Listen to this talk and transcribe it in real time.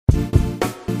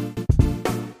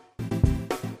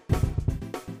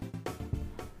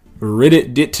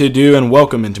Reddit dit to do, and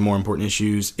welcome into More Important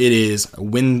Issues. It is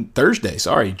January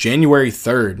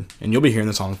 3rd, and you'll be hearing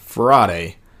this on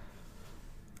Friday.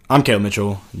 I'm Caleb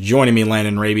Mitchell. Joining me,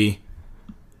 Landon Raby.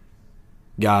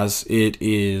 Guys,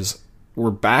 we're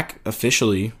back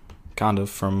officially, kind of,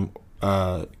 from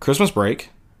Christmas break.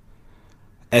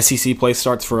 SEC play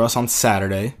starts for us on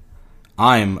Saturday.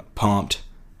 I am pumped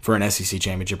for an SEC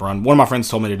championship run. One of my friends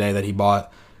told me today that he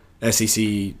bought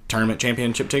SEC tournament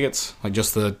championship tickets, like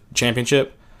just the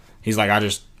championship. He's like, I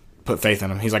just put faith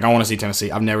in him. He's like, I want to see Tennessee.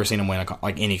 I've never seen him win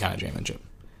any kind of championship.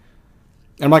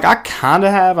 And I'm like, I kind of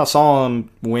have. I saw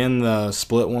him win the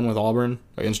split one with Auburn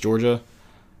against Georgia,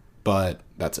 but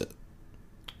that's it.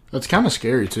 That's kind of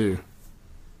scary too.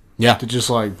 Yeah, to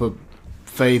just like put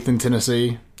faith in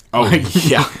Tennessee. Oh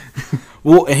yeah.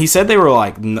 Well, and he said they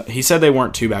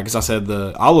weren't too bad because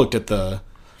I looked at the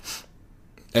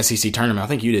SEC tournament. I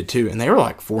think you did too, and they were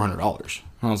like $400.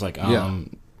 I was like,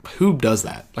 who does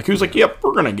that? Like, who's like, yep,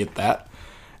 we're gonna get that.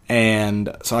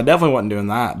 And so I definitely wasn't doing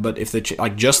that. But if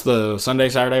just the Sunday,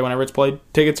 Saturday, whenever it's played,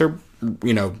 tickets are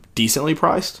decently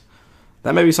priced,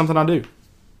 that may be something I do.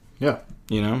 Yeah,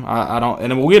 I don't,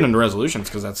 and we'll get into resolutions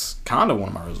because that's kind of one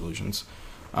of my resolutions.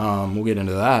 We'll get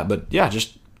into that, but yeah,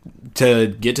 just to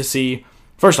get to see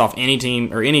first off any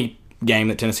team or any game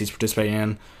that Tennessee's participating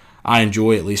in. I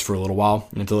enjoy at least for a little while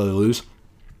until they lose.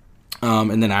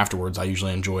 And then afterwards, I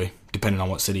usually enjoy, depending on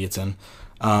what city it's in.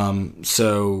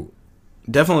 So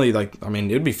definitely,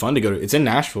 it would be fun to go to. It's in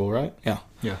Nashville, right? Yeah.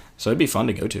 Yeah. So it'd be fun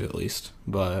to go to at least.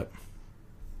 But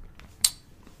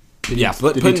did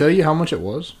he tell you how much it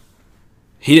was?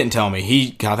 He didn't tell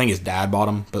me. I think his dad bought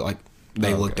him, but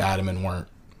they looked at him and weren't.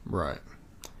 Right.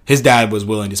 His dad was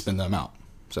willing to spend the amount.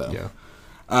 So yeah.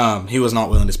 He was not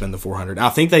willing to spend the $400. I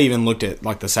think they even looked at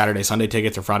the Saturday Sunday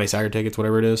tickets or Friday Saturday tickets,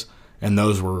 whatever it is, and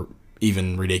those were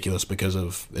even ridiculous because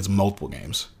it's multiple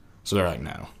games. So they're like,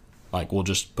 no, we'll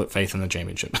just put faith in the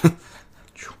championship.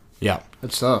 Yeah,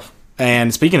 that's tough.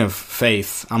 And speaking of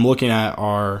faith, I'm looking at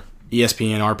our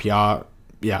ESPN RPI.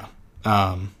 Yeah,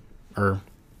 or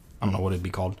I don't know what it'd be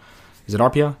called. Is it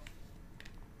RPI?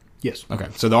 Yes. Okay,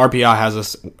 so the RPI has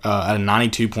us at a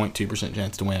 92.2%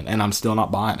 chance to win, and I'm still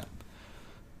not buying it.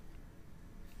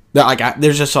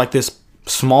 There's just this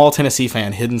small Tennessee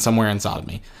fan hidden somewhere inside of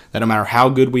me that no matter how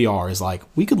good we are is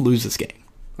we could lose this game.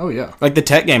 Oh, yeah. The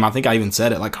Tech game, I think I even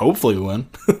said it, hopefully we win.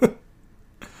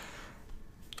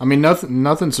 I mean,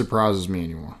 nothing surprises me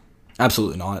anymore.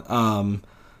 Absolutely not.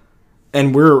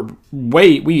 And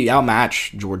we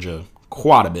outmatch Georgia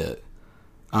quite a bit.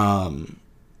 And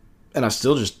I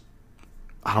still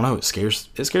I don't know, it scares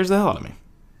the hell out of me.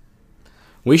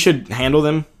 We should handle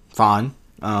them fine.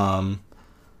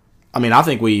 I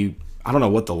think I don't know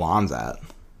what the line's at,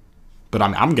 but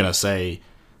I'm going to say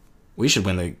we should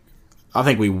win I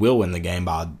think we will win the game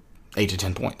by 8 to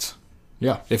 10 points.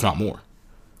 Yeah. If not more.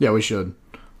 Yeah, we should.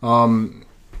 And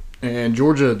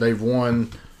Georgia, they've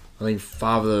won, I think,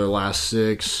 5 of their last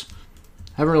 6.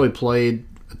 Haven't really played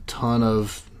a ton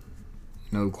of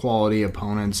quality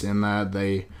opponents in that.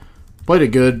 They played a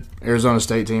good Arizona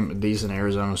State team, a decent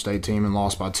Arizona State team, and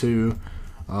lost by 2.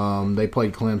 They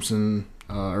played Clemson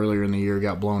earlier in the year,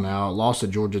 got blown out. Lost to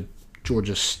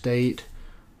Georgia State,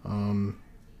 and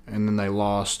then they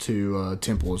lost to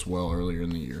Temple as well earlier in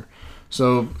the year.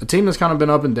 So a team that's kind of been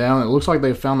up and down. It looks like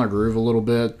they've found their groove a little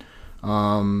bit.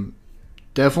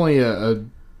 Definitely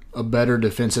a better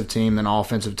defensive team than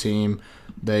offensive team.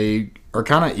 They are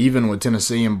kind of even with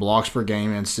Tennessee in blocks per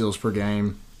game and steals per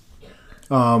game.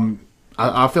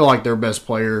 I feel like their best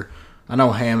player, I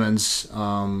know Hammonds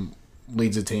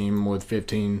leads the team with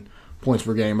 15 points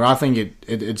per game, but I think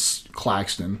it's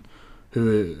Claxton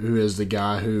who is the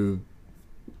guy who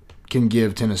can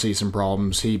give Tennessee some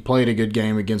problems. He played a good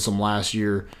game against them last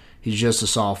year. He's just a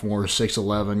sophomore,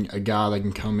 6'11", a guy that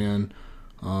can come in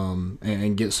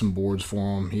and get some boards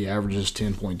for him. He averages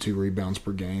 10.2 rebounds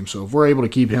per game. So if we're able to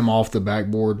keep him off the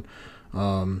backboard,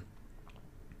 I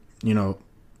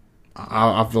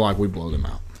feel like we blow them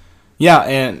out. Yeah,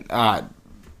 and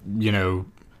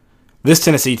this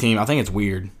Tennessee team, I think it's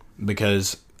weird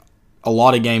because a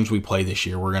lot of games we play this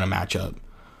year, we're going to match up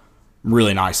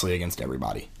really nicely against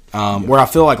everybody. Where I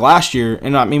feel like last year,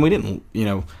 and we didn't,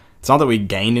 it's not that we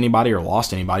gained anybody or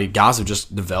lost anybody. Guys have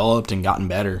just developed and gotten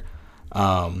better.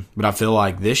 But I feel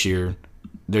like this year,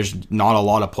 there's not a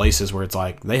lot of places where it's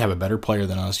they have a better player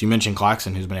than us. You mentioned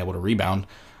Claxton, who's been able to rebound.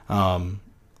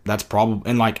 That's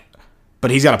probably,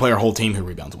 but he's got to play our whole team who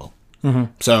rebounds well.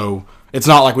 Mm-hmm. So it's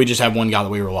not like we just have one guy that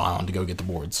we rely on to go get the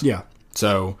boards. Yeah.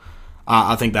 So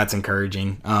I think that's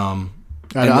encouraging.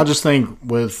 I just think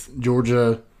with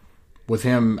Georgia, with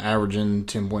him averaging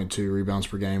 10.2 rebounds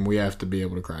per game, we have to be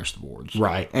able to crash the boards.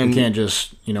 Right. And we can't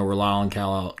just, rely on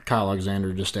Kyle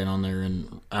Alexander to stay on there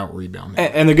and out-rebound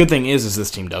him. And the good thing is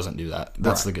this team doesn't do that.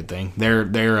 That's the good thing.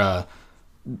 They're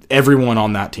everyone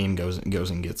on that team goes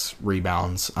and gets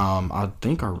rebounds. I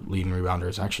think our leading rebounder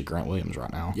is actually Grant Williams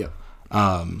right now. Yep.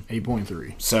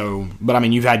 8.3. So, but I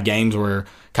mean, you've had games where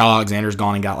Kyle Alexander's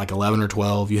gone and got like 11 or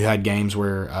 12. You've had games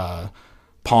where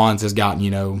Pons has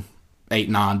gotten 8,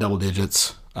 9 double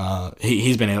digits.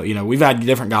 He's been we've had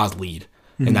different guys lead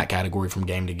in that category from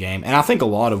game to game, and I think a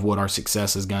lot of what our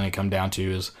success is going to come down to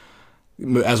is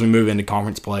as we move into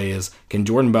conference play is can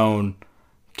Jordan Bone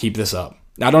keep this up?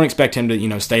 Now, I don't expect him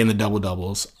to stay in the double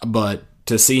doubles, but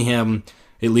to see him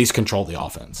at least control the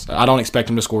offense. I don't expect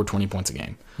him to score 20 points a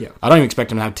game. Yeah. I don't even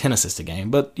expect him to have 10 assists a game,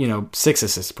 but 6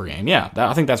 assists per game. Yeah,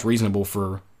 I think that's reasonable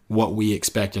for what we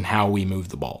expect and how we move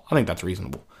the ball. I think that's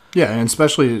reasonable. Yeah, and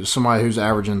especially somebody who's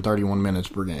averaging 31 minutes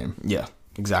per game. Yeah,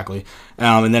 exactly.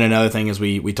 And then another thing is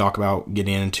we talk about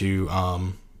getting into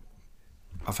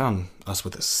I found us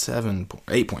with a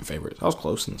 8-point favorite. I was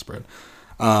close in the spread,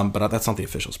 but that's not the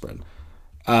official spread.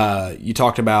 You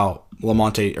talked about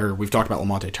Lamonte, or we've talked about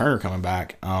Lamonte Turner coming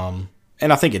back, and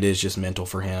I think it is just mental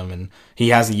for him, and he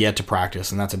hasn't yet to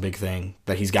practice, and that's a big thing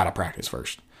that he's got to practice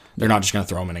first. They're not just going to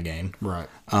throw him in a game, Right.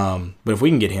 But if we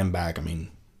can get him back, I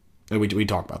mean, we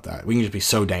talk about that. We can just be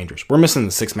so dangerous. We're missing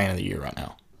the 6th man of the year right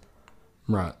now,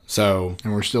 Right. so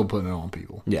And we're still putting it on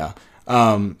people. yeah.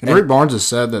 And Rick Barnes has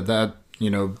said that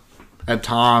at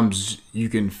times you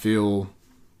can feel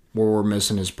where we're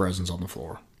missing his presence on the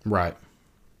floor. Right.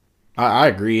 I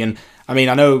agree. And, I mean,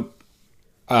 I know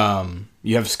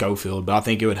you have Schofield, but I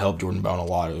think it would help Jordan Bone a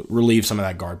lot. It would relieve some of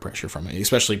that guard pressure from it,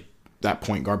 especially that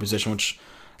point guard position, which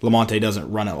Lamonte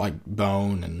doesn't run it like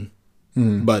Bone.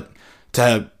 But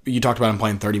you talked about him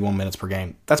playing 31 minutes per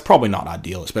game. That's probably not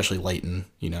ideal, especially late in,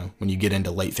 when you get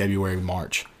into late February,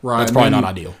 March. Right. That's probably not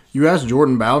ideal. You ask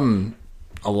Jordan Bowden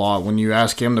a lot when you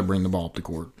ask him to bring the ball up the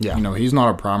court. Yeah. He's not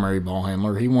a primary ball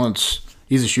handler.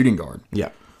 He's a shooting guard. Yeah.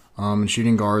 And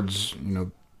shooting guards,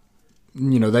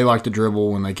 they like to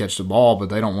dribble when they catch the ball, but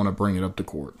they don't want to bring it up the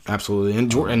court. Absolutely.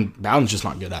 And Bowden's just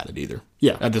not good at it either.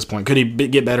 Yeah. At this point. Could he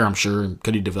get better? I'm sure.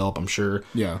 Could he develop? I'm sure.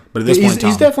 Yeah. But at this point in time,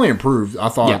 he's definitely improved, I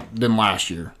thought, Yeah. than last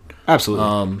year.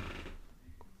 Absolutely.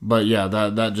 But yeah,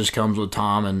 that just comes with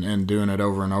time and doing it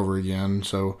over and over again.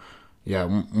 So, yeah,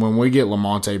 when we get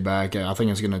Lamonte back, I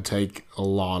think it's going to take a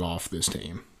lot off this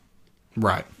team.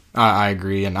 Right. I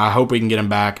agree, and I hope we can get him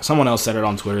back. Someone else said it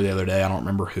on Twitter the other day. I don't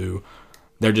remember who.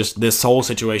 This whole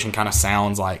situation kind of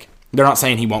sounds like they're not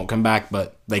saying he won't come back,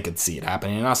 but they could see it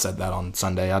happening. And I said that on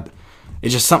Sunday. It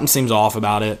just something seems off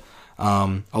about it.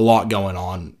 A lot going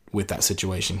on with that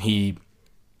situation.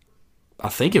 I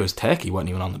think it was Tech. He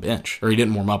wasn't even on the bench, or he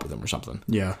didn't warm up with him or something.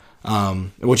 Yeah.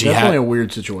 Which Definitely a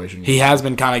weird situation. He has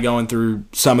been kind of going through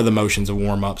some of the motions of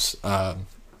warm ups, a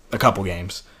couple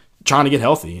games, trying to get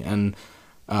healthy, and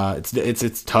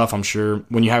it's tough. I'm sure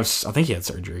when you have. I think he had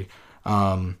surgery.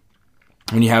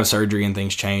 When you have surgery and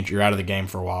things change, you're out of the game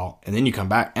for a while, and then you come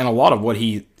back. And a lot of what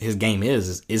his game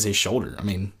is his shoulder. I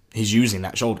mean, he's using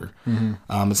that shoulder.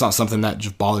 Mm-hmm. It's not something that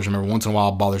just bothers him every once in a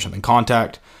while. Bothers him in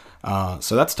contact.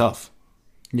 So that's tough.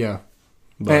 Yeah.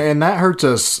 And that hurts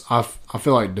us, I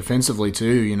feel like, defensively,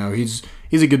 too.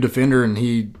 He's a good defender, and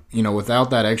he, without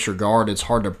that extra guard, it's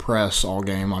hard to press all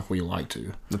game like we like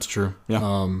to. That's true.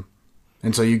 Yeah.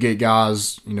 And so you get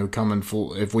guys, coming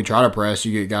full. If we try to press,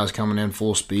 you get guys coming in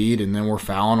full speed, and then we're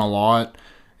fouling a lot,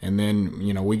 and then,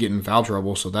 we get in foul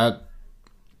trouble, so that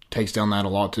takes down that a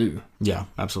lot, too. Yeah,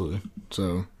 absolutely.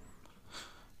 So,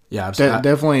 yeah,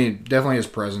 absolutely. Definitely his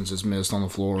presence is missed on the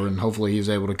floor, and hopefully he's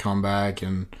able to come back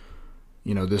and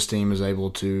this team is able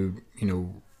to,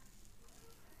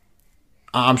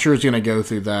 I'm sure it's going to go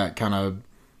through that kind of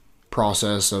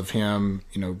process of him,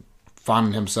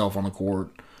 finding himself on the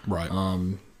court. Right.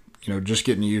 Just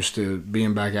getting used to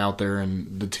being back out there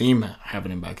and the team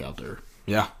having him back out there.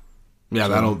 Yeah. Yeah,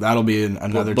 so, that'll be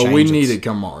another but change. But we need it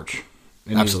come March.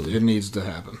 Absolutely. It needs to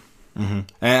happen. Mm-hmm.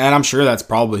 And I'm sure that's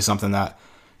probably something that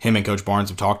him and Coach Barnes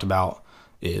have talked about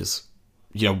is,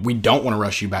 we don't want to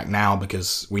rush you back now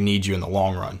because we need you in the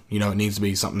long run. It needs to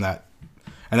be something that,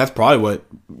 and that's probably what,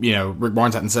 Rick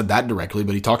Barnes hadn't said that directly,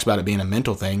 but he talks about it being a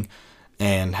mental thing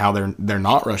and how they're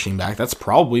not rushing back. That's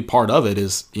probably part of it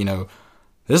is,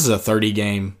 this is a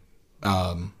 30-game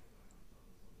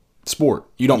sport.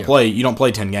 You don't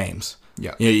play 10 games.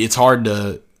 Yeah. It's hard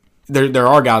to, there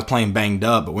are guys playing banged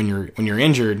up, but when you're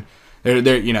injured, there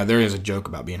is a joke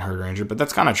about being hurt or injured, but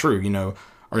that's kind of true.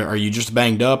 Are you just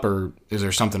banged up, or is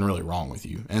there something really wrong with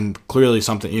you? And clearly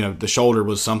something, the shoulder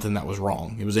was something that was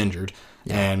wrong. It was injured.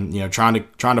 Yeah. And, trying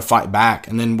to fight back.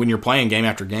 And then when you're playing game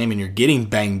after game and you're getting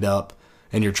banged up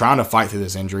and you're trying to fight through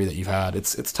this injury that you've had,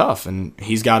 it's tough. And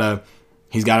he's got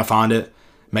to find it,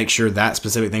 make sure that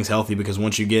specific thing's healthy, because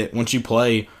once you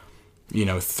play,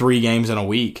 3 games in a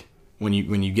week, when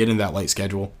you get into that late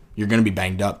schedule, you're going to be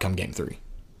banged up come game 3.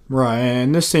 Right.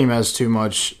 And this team has too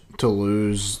much to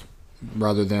lose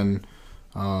rather than,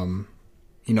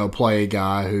 play a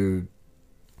guy who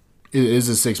is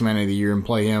a 6th man of the year and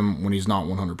play him when he's not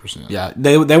 100%. Yeah,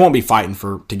 they won't be fighting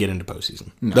to get into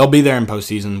postseason. No. They'll be there in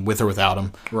postseason with or without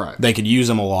him. Right. They could use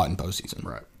them a lot in postseason.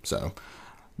 Right. So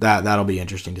that'll be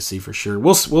interesting to see for sure.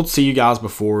 We'll see you guys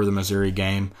before the Missouri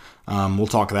game. We'll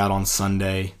talk that on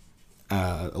Sunday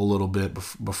a little bit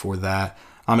before that.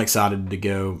 I'm excited to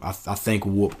go. I think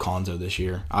whoop Konzo this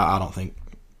year. I think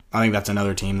that's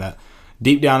another team that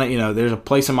deep down, there's a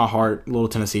place in my heart, little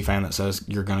Tennessee fan, that says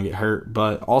you're going to get hurt,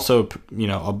 but also,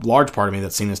 a large part of me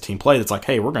that's seen this team play that's like,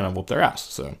 hey, we're going to whoop their ass.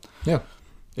 So yeah,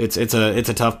 it's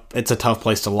a tough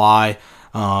place to lie.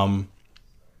 And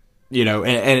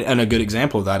a good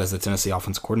example of that is the Tennessee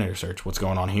offensive coordinator search. What's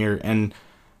going on here? And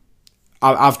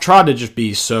I've tried to just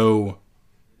be so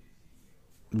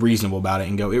reasonable about it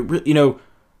and go,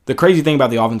 the crazy thing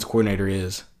about the offensive coordinator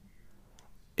is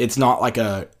it's not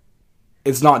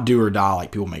do or die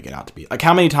like people make it out to be. Like,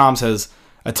 how many times has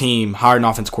a team hired an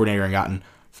offensive coordinator and gotten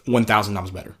 1,000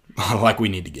 times better like we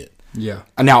need to get? Yeah.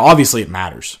 And now, obviously, it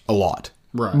matters a lot.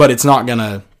 Right. But it's not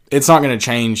gonna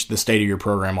change the state of your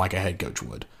program like a head coach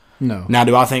would. No. Now,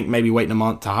 do I think maybe waiting a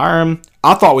month to hire him?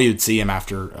 I thought we would see him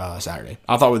after Saturday.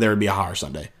 I thought there would be a hire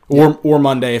Sunday or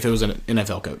Monday if it was an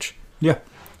NFL coach. Yeah.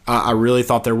 I really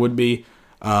thought there would be.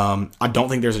 I don't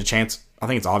think there's a chance. I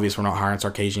think it's obvious we're not hiring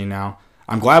Sarkisian now.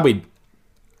 I'm glad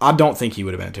I don't think he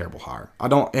would have been a terrible hire. I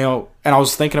don't, and I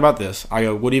was thinking about this. I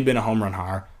go, would he have been a home run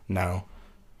hire? No.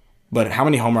 But how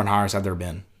many home run hires have there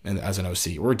been as an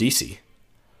OC or a DC?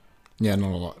 Yeah,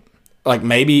 not a lot. Like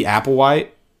maybe Applewhite,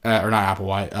 or not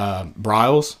Applewhite,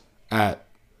 Bryles at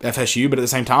FSU, but at the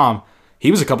same time, he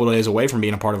was a couple of days away from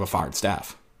being a part of a fired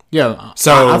staff. Yeah,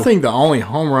 so I think the only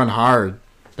home run hire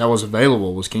that was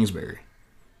available was Kingsbury.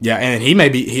 Yeah, and he may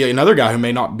be another guy who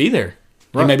may not be there.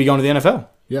 Right. He may be going to the NFL.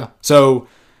 Yeah. So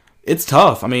it's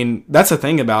tough. I mean, that's the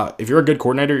thing about, if you're a good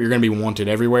coordinator, you're going to be wanted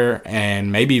everywhere,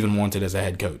 and maybe even wanted as a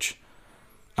head coach.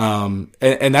 And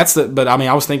that's but I mean,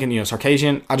 I was thinking,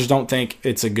 Sarkisian, I just don't think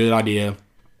it's a good idea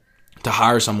to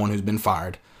hire someone who's been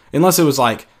fired. Unless it was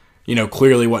like,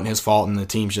 clearly wasn't his fault and the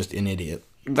team's just an idiot.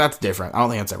 That's different. I don't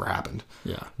think that's ever happened.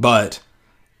 Yeah. But,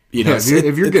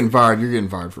 if you're getting fired, you're getting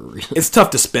fired for a reason. It's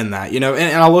tough to spin that, and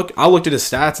I looked at his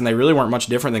stats, and they really weren't much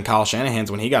different than Kyle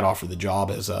Shanahan's when he got offered the job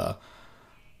as somebody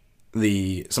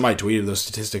tweeted those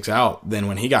statistics out. Then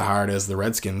when he got hired as the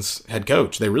Redskins head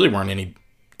coach, they really weren't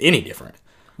any different.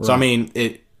 Right. So I mean,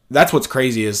 that's what's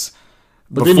crazy is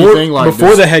before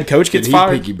the head coach gets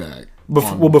fired.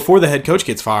 Before the head coach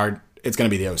gets fired, it's going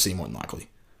to be the OC more than likely,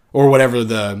 or whatever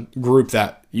the group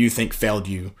that you think failed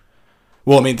you.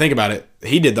 Well, I mean, think about it.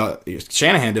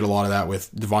 Shanahan did a lot of that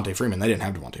with Devontae Freeman. They didn't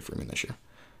have Devontae Freeman this year.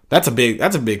 That's a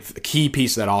big key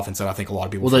piece of that offense that I think a lot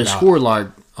of people. Well, they scored like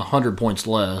 100 points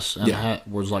less, and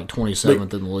was like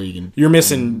 27th in the league. And you're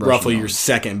missing roughly your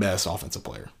second best offensive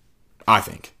player, I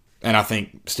think, and I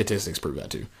think statistics prove that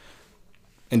too.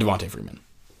 And Devontae Freeman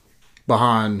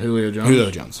behind Julio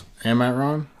Jones and Matt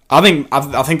Ryan. I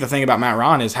think the thing about Matt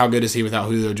Ryan is how good is he without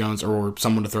Julio Jones or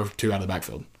someone to throw to out of the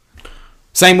backfield.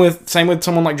 Same with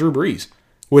someone like Drew Brees.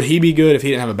 Would he be good if he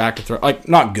didn't have a back to throw? Like,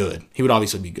 not good. He would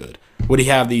obviously be good. Would he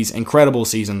have these incredible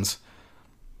seasons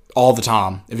all the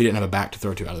time if he didn't have a back to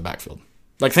throw to out of the backfield?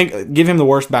 Like, give him the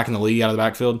worst back in the league out of the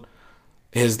backfield.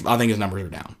 I think his numbers are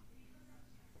down.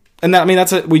 And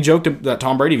we joked at that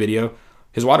Tom Brady video.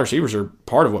 His wide receivers are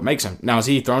part of what makes him. Now, has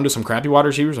he thrown to some crappy wide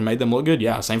receivers and made them look good?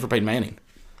 Yeah, same for Peyton Manning.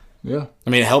 Yeah. I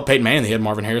mean, it helped Peyton Manning. He had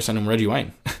Marvin Harrison and Reggie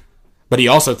Wayne. But he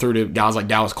also threw to guys like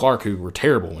Dallas Clark who were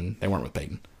terrible when they weren't with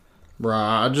Peyton.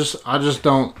 Right. I just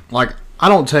don't I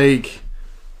don't take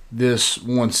this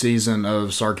one season of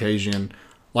Sarkisian.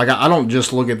 Like, I don't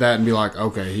just look at that and be like,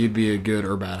 okay, he'd be a good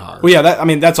or bad hire. Well, yeah,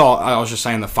 that's all. I was just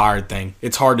saying the fired thing.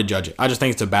 It's hard to judge it. I just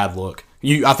think it's a bad look.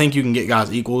 I think you can get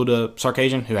guys equal to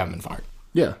Sarkisian who haven't been fired.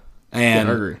 Yeah. And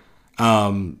I agree.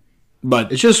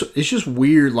 But it's just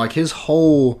weird. Like, his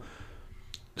whole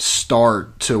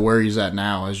start to where he's at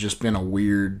now has just been a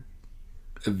weird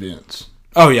events.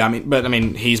 Oh, yeah. I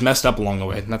mean, he's messed up along the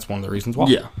way, and that's one of the reasons why.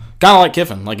 Yeah. Kind of like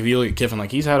Kiffin. Like, if you look at Kiffin,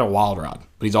 like, he's had a wild ride,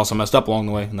 but he's also messed up along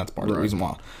the way, and that's part of the reason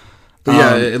why. But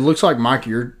yeah, it looks like Mike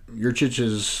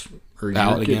Yurcich's or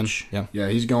Out Nurkic. again, yeah. Yeah,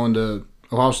 he's going to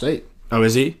Ohio State. Oh,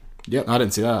 is he? Yep. I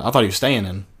didn't see that. I thought he was staying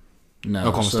in. No,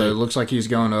 Oklahoma so State. it looks like he's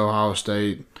going to Ohio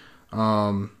State.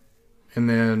 And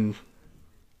then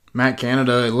Matt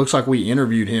Canada, it looks like we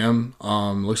interviewed him.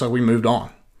 Looks like we moved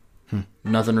on.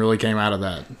 Nothing really came out of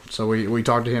that. So we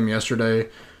talked to him yesterday.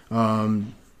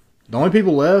 The only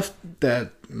people left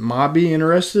that might be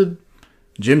interested,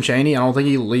 Jim Chaney. I don't think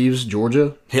he leaves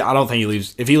Georgia. I don't think he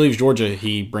leaves. If he leaves Georgia,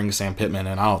 he brings Sam Pittman,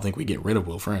 and I don't think we get rid of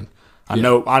Will Friend. I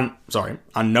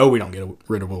know we don't get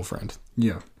rid of Will Friend.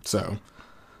 Yeah. So,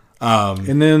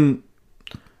 And then,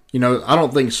 I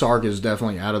don't think Sark is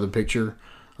definitely out of the picture.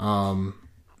 I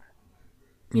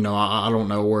don't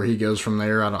know where he goes from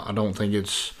there. I don't think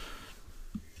it's.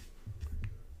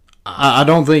 I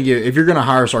don't think if you're going to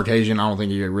hire Sarkisian, I don't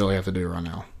think you really have to do it right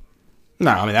now. no,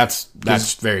 I mean that's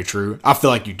very true. I feel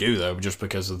like you do though, just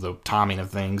because of the timing of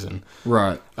things and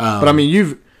Right. But I mean,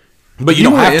 you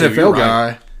don't have an to. NFL You're guy.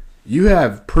 right. You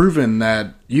have proven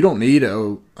that you don't need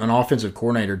an offensive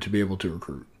coordinator to be able to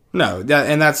recruit. No,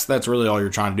 that's really all you're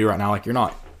trying to do right now. Like you're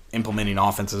not implementing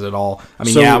offenses at all. I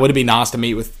mean, So- would it be nice to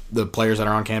meet with the players that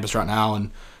are on campus right now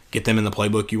and get them in the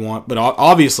playbook you want? But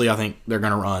obviously, I think they're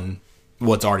going to run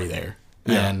what's already there,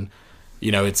 Yeah. and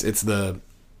it's the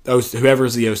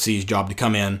whoever's the OC's job to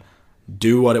come in,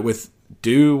 do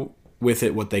with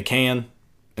it what they can,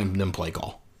 and then play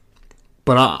call.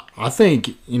 But I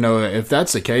think, if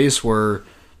that's the case where,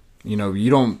 you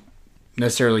don't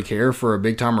necessarily care for a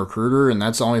big-time recruiter and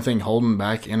that's the only thing holding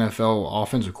back NFL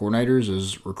offensive coordinators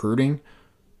is recruiting,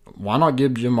 why not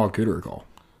give Jim Bob Cooter a call?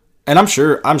 And I'm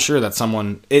sure that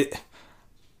someone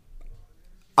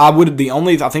I think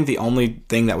the only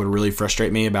thing that would really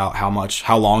frustrate me about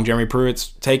how long Jeremy Pruitt's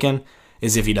taken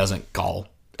is if he doesn't call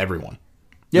everyone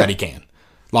that he can.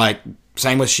 Like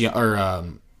same with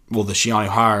the Shiano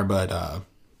hire, but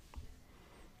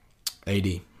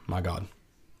AD, my God,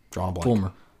 drawing a blank.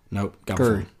 Fulmer. Nope, got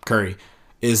Curry. Curry.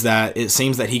 Is that it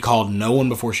seems that he called no one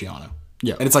before Shiano.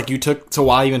 Yeah. And it's like so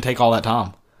why even take all that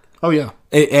time? Oh, yeah.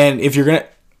 And if you're gonna,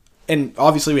 and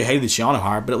obviously we hated the Shiano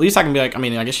hire, but at least I can be like, I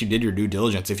mean, I guess you did your due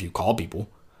diligence if you call people.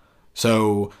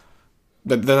 So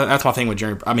that's my thing with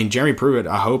Jeremy. I mean, Jeremy Pruitt,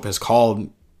 I hope, has called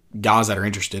guys that are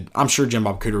interested. I'm sure Jim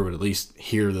Bob Cooter would at least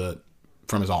hear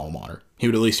from his alma mater. He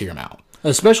would at least hear him out.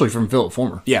 Especially from Philip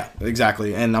Fulmer. Yeah,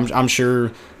 exactly. And I'm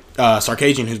sure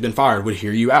Sarkisian, who's been fired, would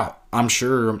hear you out. I'm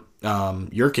sure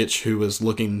Nurkic, who was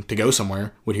looking to go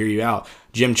somewhere, would hear you out.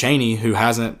 Jim Chaney, who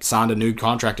hasn't signed a new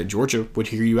contract at Georgia, would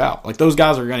hear you out. Like, those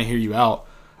guys are going to hear you out.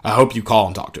 I hope you call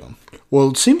and talk to them.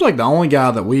 Well, it seems like the only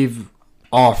guy that we've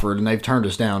offered and they've turned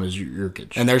us down is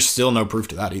Nurkic. And there's still no proof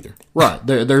to that either. Right.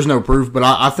 There's no proof, but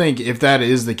I think if that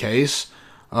is the case,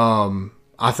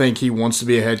 I think he wants to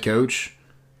be a head coach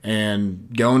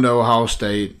and going to Ohio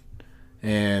State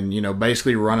and,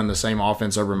 basically running the same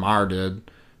offense Urban Meyer did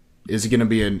is going to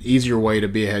be an easier way to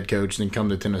be a head coach than come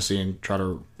to Tennessee and try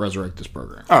to resurrect this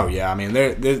program. Oh, yeah. I mean,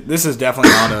 this is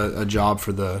definitely not a job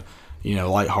for the,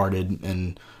 lighthearted.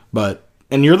 And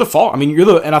you're the fall. I mean,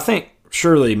 and I think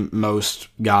surely most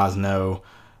guys know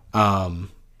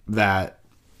that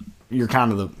you're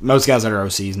kind of most guys that are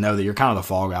OCs know that you're kind of the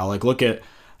fall guy. Like, look at,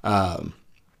 I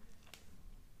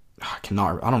don't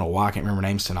know why I can't remember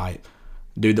names tonight.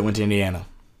 Dude that went to Indiana.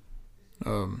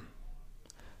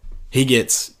 He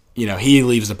gets, he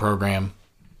leaves the program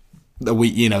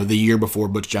the year before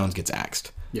Butch Jones gets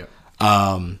axed. Yeah.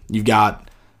 You've got,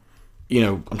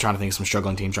 I'm trying to think of some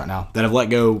struggling teams right now that have let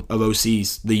go of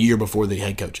OCs the year before the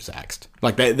head coach is axed.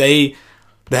 Like the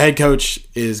head coach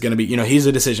is going to be, he's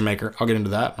a decision maker. I'll get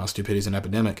into that. My stupidity is an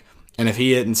epidemic. And if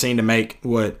he hadn't seen to make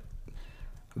what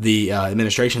the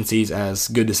administration sees as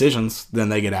good decisions, then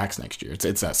they get axed next year.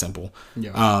 It's that simple.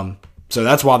 Yeah. So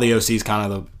that's why the OC is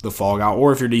kind of the fall guy.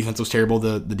 Or if your defense was terrible,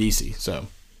 the DC. So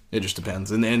it just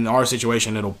depends. And in our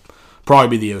situation, it'll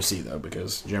probably be the OC, though,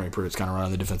 because Jeremy Pruitt's kind of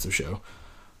running the defensive show.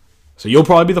 So you'll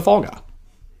probably be the fall guy.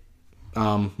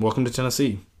 Welcome to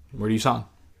Tennessee. Where do you sign?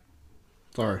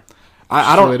 Sorry.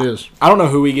 I don't. It is. I don't know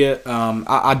who we get.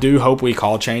 I do hope we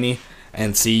call Chaney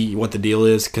and see what the deal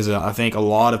is, because I think a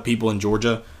lot of people in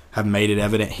Georgia have made it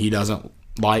evident he doesn't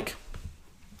like.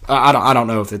 I don't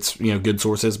know if it's good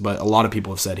sources, but a lot of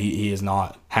people have said he is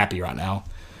not happy right now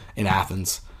in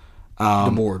Athens.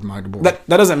 Mike DeBoer. That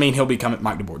doesn't mean he'll be coming.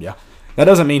 Mike DeBoer, yeah. That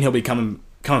doesn't mean he'll be coming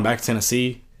back to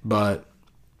Tennessee, but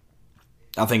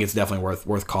I think it's definitely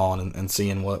worth calling and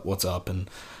seeing what's up. And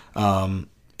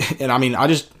I mean,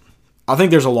 I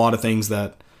think there's a lot of things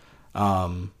that are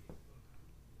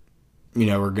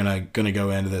gonna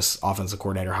go into this offensive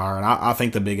coordinator hire, and I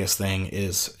think the biggest thing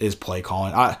is play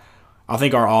calling. I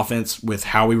think our offense, with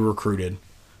how we recruited,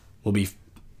 will be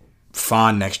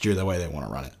fine next year the way they want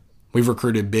to run it. We've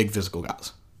recruited big physical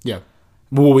guys. Yeah.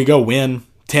 Will we go win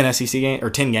 10 SEC games or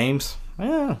 10 games?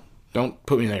 Don't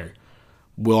put me there.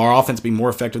 Will our offense be more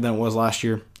effective than it was last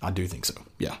year? I do think so.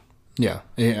 Yeah. Yeah.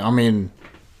 I mean,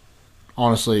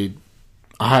 honestly,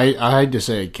 I hate to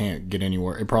say it can't get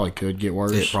anywhere. It probably could get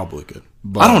worse. It probably could.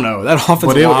 But, I don't know. That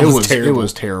offensive line was terrible. It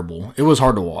was terrible. It was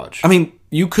hard to watch. I mean,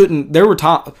 you couldn't. There were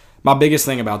times. My biggest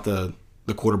thing about the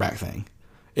quarterback thing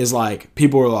is like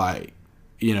people were like,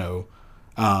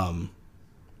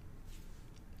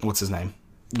 what's his name?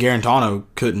 Garantano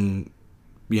couldn't,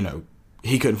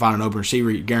 he couldn't find an open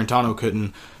receiver. Garantano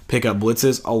couldn't pick up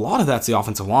blitzes. A lot of that's the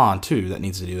offensive line too that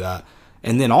needs to do that.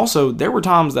 And then also there were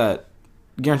times that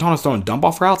Garantano's throwing dump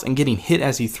off routes and getting hit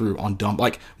as he threw on dump,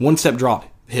 like one step drop,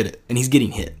 hit it, and he's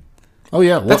getting hit. Oh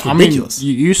yeah, well, that's ridiculous. I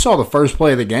mean, you saw the first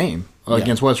play of the game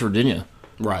against West Virginia.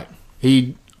 Right.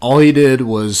 All he did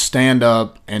was stand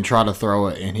up and try to throw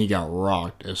it, and he got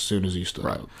rocked as soon as he stood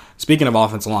up. Speaking of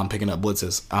offensive line picking up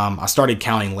blitzes, I started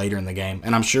counting later in the game,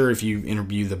 and I'm sure if you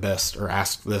interview the best or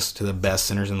ask this to the best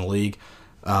centers in the league,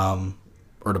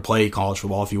 or to play college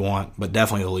football if you want, but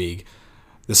definitely the league,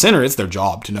 the center, it's their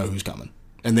job to know who's coming,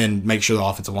 and then make sure the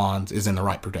offensive line is in the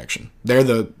right protection. They're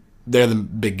the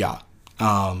big guy.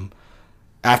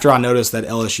 After I noticed that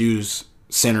LSU's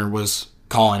center was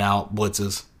calling out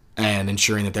blitzes and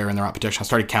ensuring that they were in the right protection, I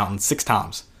started counting 6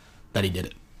 times that he did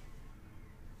it.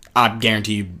 I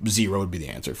guarantee you 0 would be the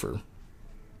answer for,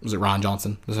 was it Ryan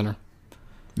Johnson, the center?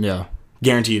 Yeah.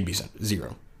 Guarantee it'd be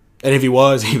 0. And if he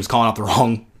was calling out the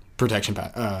wrong protection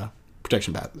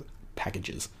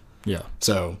packages. Yeah.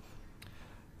 So,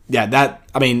 yeah,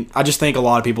 I just think a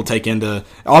lot of people take into,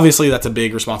 obviously that's a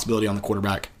big responsibility on the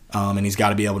quarterback, and he's got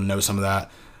to be able to know some of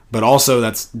that. But also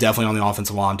that's definitely on the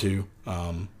offensive line too,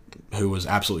 who was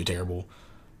absolutely terrible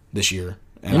this year.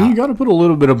 And you got to put a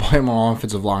little bit of blame on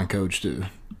offensive line coach too.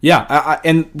 Yeah,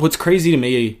 and what's crazy to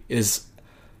me is,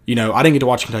 I didn't get to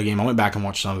watch the Kentucky game. I went back and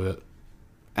watched some of it,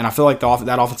 and I feel like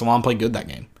that offensive line played good that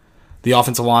game. The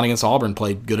offensive line against Auburn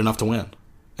played good enough to win.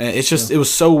 And it's just, It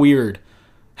was so weird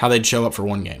how they'd show up for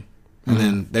one game, and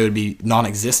then they would be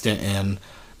non-existent in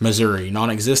Missouri,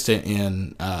 non-existent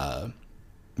in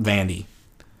Vandy.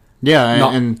 Yeah,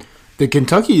 and the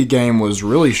Kentucky game was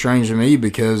really strange to me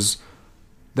because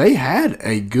they had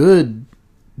a good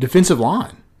defensive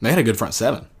line. They had a good front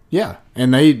seven. Yeah,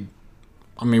 and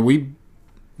we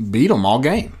beat them all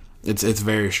game. It's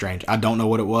very strange. I don't know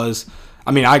what it was.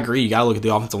 I mean, I agree. You got to look at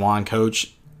the offensive line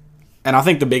coach. And I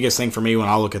think the biggest thing for me when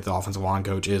I look at the offensive line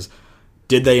coach is,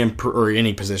 did they improve, or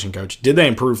any position coach, did they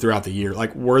improve throughout the year?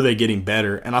 Like, were they getting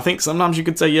better? And I think sometimes you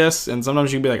could say yes, and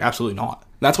sometimes you could be like, absolutely not.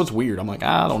 That's what's weird. I'm like,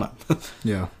 I don't know.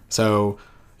 Yeah. So,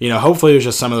 hopefully there's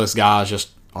just some of those guys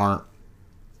just aren't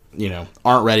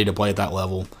ready to play at that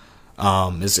level.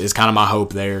 Is kind of my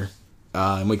hope there.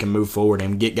 And we can move forward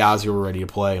and get guys who are ready to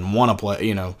play and want to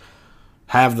play,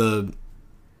 have the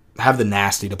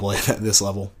nasty to play at this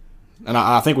level. And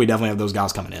I think we definitely have those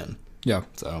guys coming in. Yeah.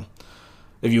 So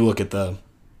if you look at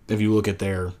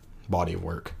their body of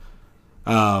work.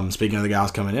 Speaking of the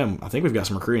guys coming in, I think we've got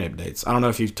some recruiting updates. I don't know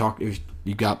if you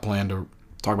got planned to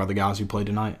talk about the guys who played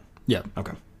tonight. Yeah.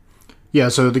 Okay. Yeah,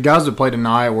 so the guys that played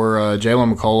tonight were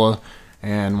Jalen McCullough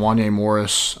and Wanye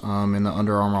Morris in the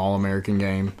Under Armour All-American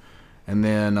game. And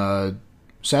then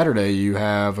Saturday you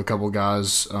have a couple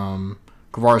guys,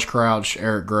 Kavaris Crouch,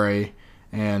 Eric Gray,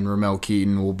 and Ramel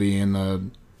Keaton will be in the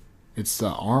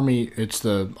All-American It's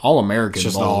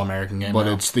just Bowl, the All-American game but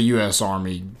now. it's the U.S.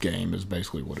 Army game is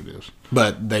basically what it is.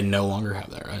 But they no longer have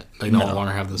that, right? They no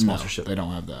longer have the sponsorship. No, they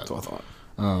don't have that. That's what I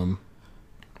thought.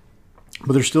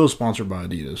 But they're still sponsored by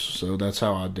Adidas, so that's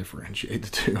how I differentiate the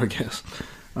two, I guess.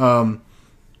 But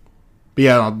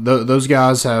yeah, those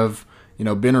guys have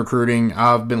been recruiting.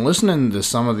 I've been listening to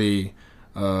some of the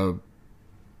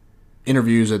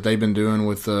interviews that they've been doing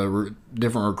with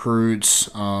different recruits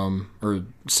or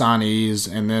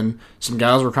signees, and then some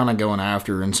guys we're kind of going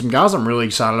after, and some guys I'm really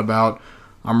excited about.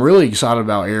 I'm really excited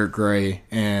about Eric Gray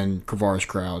and Kavaris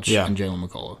Crouch and Jalen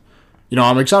McCullough.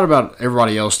 I'm excited about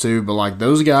everybody else too, but like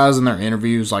those guys in their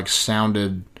interviews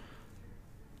sounded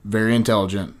very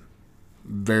intelligent,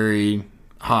 very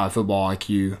high football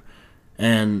IQ,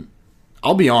 and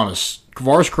I'll be honest,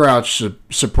 Kavaris Crouch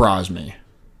surprised me.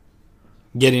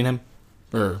 Getting him?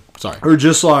 Or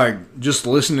just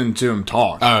listening to him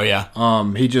talk. Oh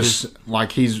yeah. He just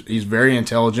he's very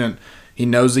intelligent. He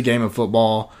knows the game of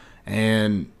football,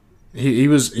 and he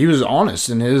was honest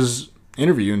in his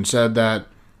interview and said that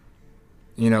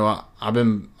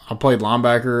I played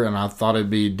linebacker and I thought it'd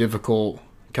be difficult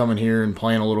coming here and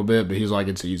playing a little bit, but he's like,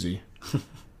 it's easy.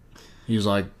 He's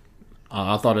like,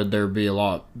 I thought there'd be a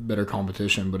lot better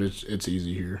competition, but it's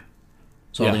easy here.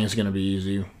 So I think it's going to be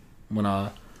easy. When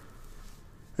I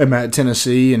am at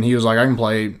Tennessee, and he was like, I can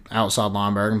play outside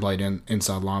linebacker, I can play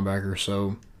inside linebacker.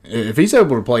 So if he's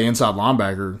able to play inside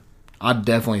linebacker, I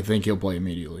definitely think he'll play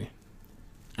immediately.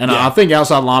 And I think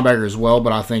outside linebacker as well,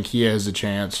 but I think he has a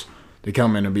chance to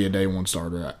come in and be a day one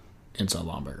starter at inside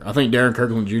linebacker. I think Darren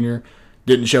Kirkland Jr.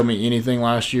 didn't show me anything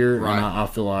last year, right. And I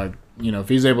feel like, if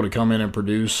he's able to come in and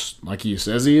produce like he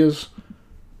says he is,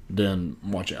 then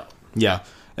watch out. Yeah,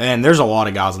 and there's a lot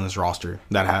of guys on this roster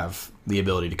that have the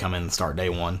ability to come in and start day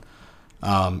one.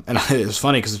 And it's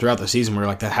funny because throughout the season, we were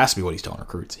like, that has to be what he's telling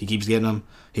recruits. He keeps getting them.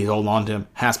 He's holding on to them.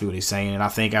 Has to be what he's saying. And I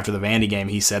think after the Vandy game,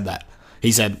 he said that.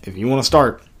 He said, if you want to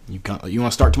start, you want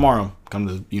to start tomorrow, come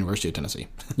to the University of Tennessee.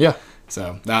 Yeah.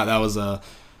 So that was I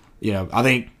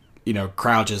think,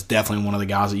 Crouch is definitely one of the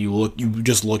guys that you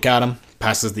just look at him,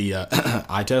 passes the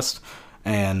eye test.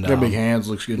 And got big hands,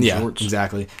 looks good in shorts.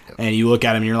 Exactly. Yep. And you look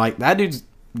at him and you're like, that dude's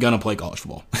going to play college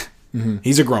football. Mm-hmm.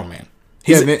 He's a grown man.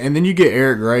 And then you get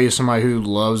Eric Gray, somebody who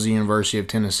loves the University of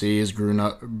Tennessee,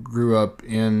 grew up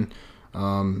in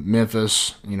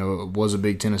Memphis, was a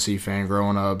big Tennessee fan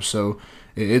growing up. So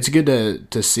it's good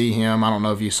to see him. I don't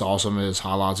know if you saw some of his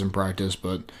highlights in practice,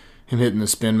 but him hitting the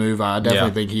spin move, I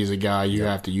definitely think he's a guy you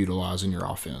have to utilize in your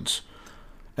offense.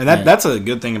 And that's a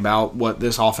good thing about what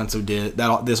this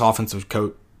offensive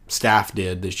coach staff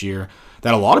did this year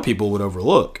that a lot of people would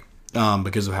overlook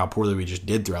because of how poorly we just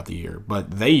did throughout the year.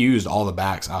 But they used all the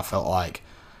backs, I felt like,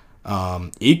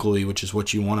 equally, which is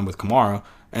what you wanted with Kamara.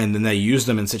 And then they used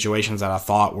them in situations that I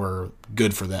thought were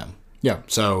good for them. Yeah.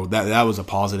 So that was a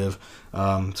positive.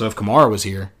 So if Kamara was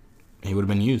here, he would have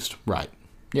been used. Right.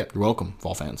 Yeah. You're welcome,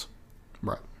 Vol fans.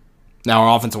 Right. Now,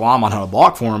 our offensive line might have a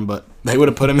block for him, but they would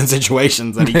have put him in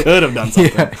situations that he could have done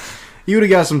something. Yeah. He would have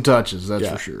got some touches, that's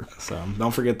for sure. So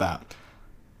don't forget that.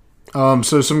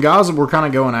 So some guys that we're kind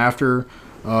of going after,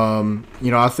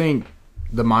 I think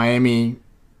the Miami,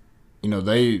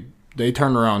 they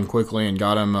turned around quickly and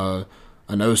got him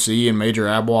an OC in Major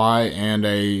Abwai and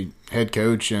a head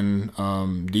coach in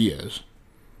Diaz.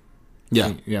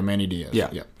 Yeah. Yeah, Manny Diaz.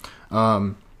 Yeah.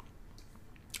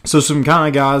 So some kind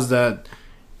of guys that,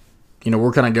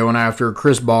 we're kind of going after,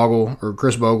 Chris Bogle,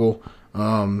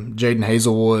 Jaden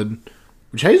Hazelwood,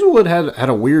 which Hazelwood had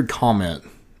a weird comment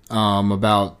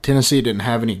about Tennessee didn't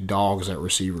have any dogs at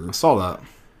receiver. I saw that.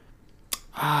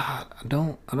 I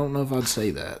don't know if I'd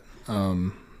say that.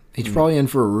 He's probably in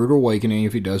for a rude awakening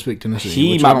if he does pick Tennessee.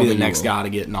 He might be the next guy to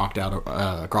get knocked out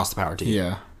across the power team.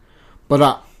 Yeah.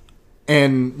 But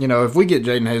if we get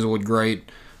Jaden Hazelwood, great.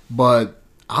 But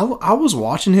I was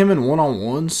watching him in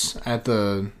one-on-ones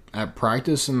at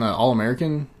practice in the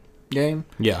All-American game.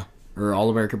 Yeah. Or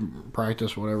All-American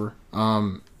practice, whatever.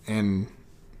 And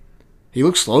he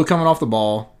looked slow coming off the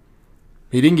ball.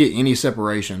 He didn't get any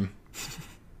separation.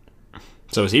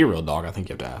 So is he a real dog? I think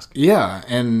you have to ask. Yeah,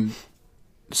 and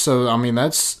so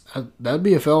that'd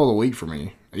be a fellow of the week for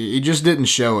me. He just didn't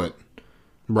show it.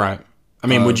 Right. I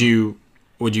mean, would you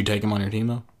take him on your team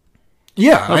though?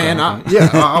 Yeah,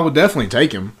 I would definitely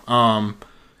take him.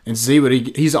 And see, but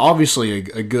he's obviously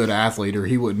a good athlete, or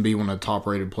he wouldn't be one of the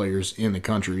top-rated players in the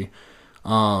country.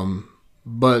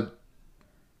 But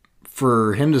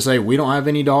for him to say we don't have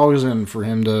any dogs, and for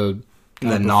him to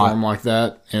perform like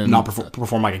that, and not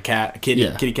perform like a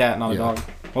kitty cat, not a dog.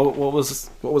 What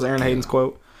was Aaron Hayden's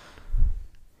quote?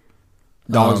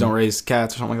 Dogs don't raise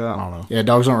cats or something like that. I don't know. Yeah,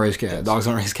 dogs don't raise cats. Yeah, dogs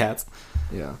don't raise cats.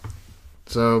 Yeah.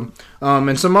 So,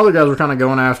 and some other guys we're kind of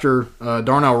going after.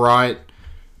 Darnell Wright.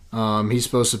 He's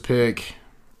supposed to pick.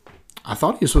 I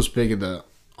thought he was supposed to pick at the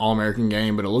All-American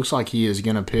game, but it looks like he is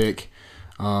going to pick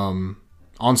on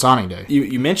signing day.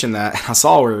 You mentioned that. I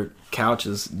saw where Couch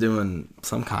is doing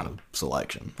some kind of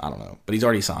selection. I don't know, but he's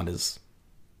already signed his.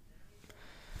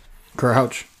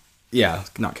 Crouch. Yeah,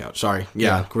 not Couch. Sorry.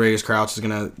 Yeah. Cornelius Crouch is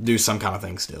going to do some kind of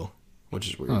thing still, which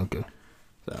is weird. Okay.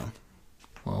 So.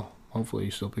 Well, hopefully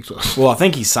he still picks us. Well, I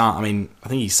think he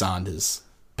signed his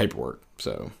paperwork.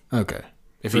 So. Okay.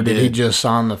 If did he just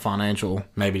sign the financial?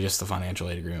 Maybe just the financial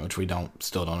aid agreement, which we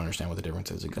still don't understand what the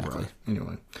difference is exactly. Right.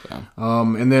 Anyway. So.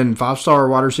 And then 5-star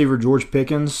wide receiver George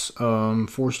Pickens,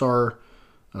 4-star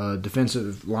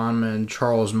defensive lineman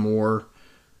Charles Moore.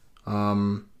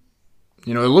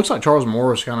 It looks like Charles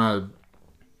Moore is kind of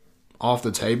off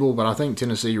the table, but I think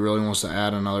Tennessee really wants to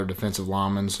add another defensive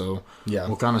lineman, so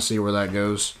we'll kind of see where that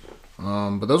goes.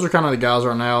 But those are kind of the guys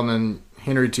right now, and then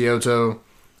Henry Teoto,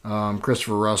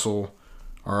 Christopher Russell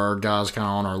are our guys kind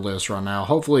of on our list right now.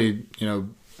 Hopefully,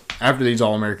 after these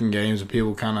All-American games,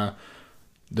 people kind of,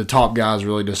 the top guys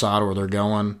really decide where they're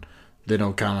going. They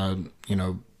don't kind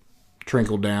of,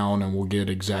 trickle down, and we'll get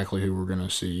exactly who we're going to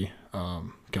see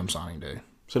come signing day.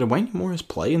 So did Wayne Morris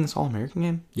play in this All-American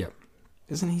game? Yep.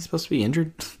 Isn't he supposed to be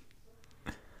injured?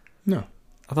 No.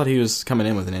 I thought he was coming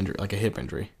in with an injury, like a hip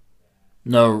injury.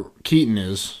 No,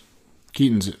 Keaton's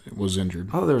was injured.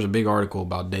 I thought there was a big article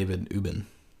about David Ubben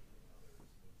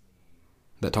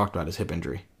that talked about his hip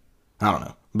injury. I don't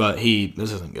know. But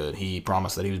this isn't good. He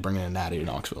promised that he was bringing a natty to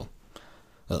Knoxville.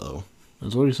 Uh-oh.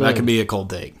 That's what he said. That could be a cold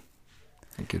take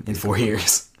in 4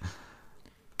 years.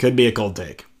 Could be a cold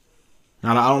take.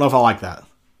 I don't know if I like that.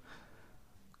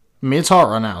 I mean, it's hot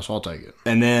right now, so I'll take it.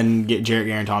 And then Jarrett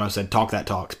Garantano said, "Talk that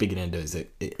talk, speak it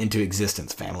into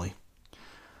existence, family."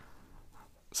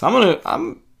 So I'm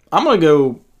gonna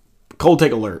go cold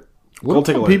take alert. Cold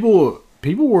take alert.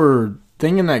 People were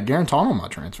thinking that Garantano might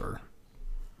transfer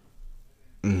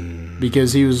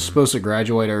because he was supposed to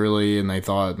graduate early, and they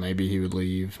thought maybe he would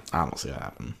leave. I don't see that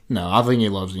happen. No, I think he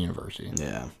loves the university.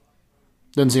 Yeah,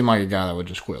 doesn't seem like a guy that would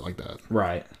just quit like that.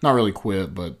 Right. Not really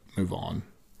quit, but move on.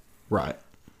 Right.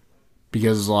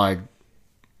 Because, like,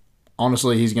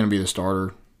 honestly, he's going to be the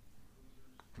starter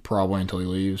probably until he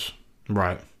leaves.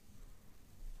 Right.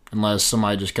 Unless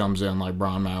somebody just comes in like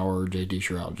Brian Maurer or J.D.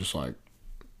 Shroud, just, like,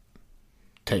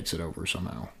 takes it over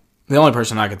somehow. The only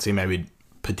person I could see maybe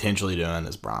potentially doing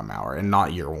is Brian Maurer, and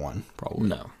not year one, probably.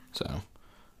 No. So,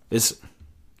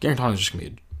 Garantano's just going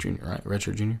to be a junior, right?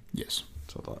 Redshirt junior? Yes.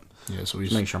 That's what I thought. Yeah, so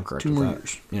Just make sure I'm correct 2 with more that.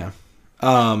 years. Yeah.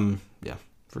 Yeah,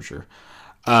 for sure.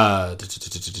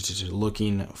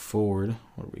 Looking forward,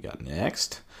 what do we got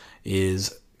next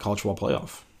is college football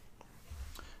playoff.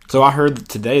 So I heard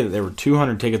today that there were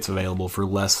 200 tickets available for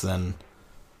less than,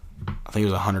 I think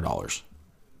it was $100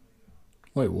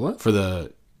 Wait, what? for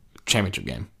the championship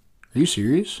game. Are you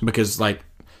serious? Because, like,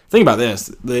 think about this: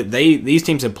 these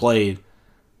teams have played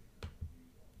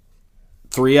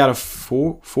 3 out of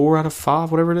 4, 4 out of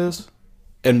 5, whatever it is,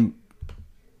 and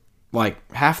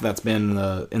like half of that's been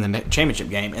in the championship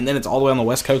game, and then it's all the way on the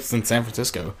West Coast in San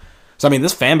Francisco. So I mean,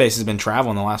 this fan base has been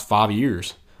traveling the last 5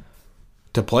 years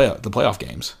to play the playoff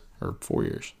games, or 4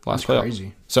 years. That's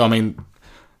crazy. So I mean,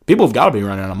 people have got to be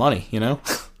running out of money, you know.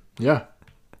 Yeah.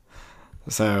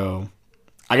 So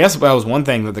I guess that was one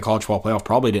thing that the college football playoff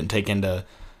probably didn't take into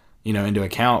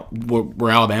account.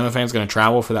 Were Alabama fans going to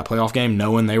travel for that playoff game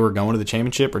knowing they were going to the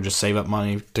championship, or just save up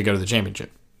money to go to the championship?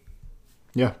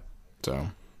 Yeah. So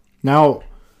now,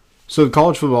 so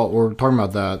college football, we're talking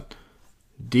about that.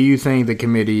 Do you think the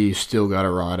committee still got it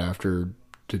right after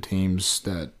the teams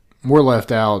that were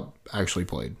left out actually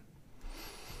played?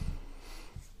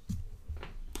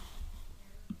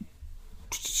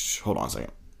 Hold on a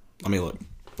second. Let me look.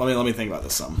 Let me think about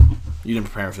this some. You didn't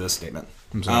prepare for this statement.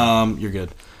 I'm sorry. You're good.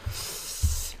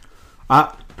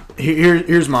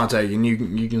 Here's my take, and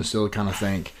you can still kind of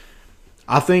think.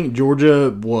 I think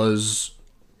Georgia was,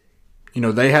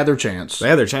 they had their chance. They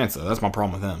had their chance, though. That's my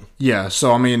problem with them. Yeah,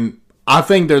 so, I mean, I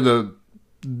think they're the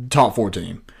top 4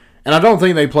 team. And I don't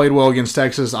think they played well against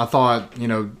Texas. I thought,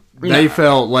 they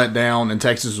felt let down, and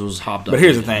Texas was hopped up. But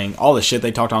here's the thing. All the shit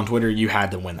they talked on Twitter, you had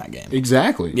to win that game.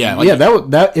 Exactly. Yeah.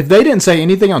 That if they didn't say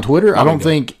anything on Twitter, I don't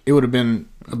think it would have been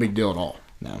a big deal at all.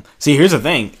 No. See, here's the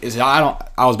thing. I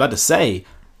was about to say,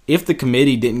 if the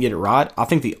committee didn't get it right, I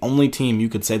think the only team you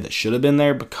could say that should have been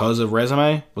there because of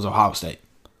resume was Ohio State.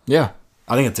 Yeah.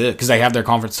 I think that's it, because they have their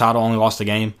conference title, only lost a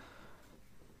game.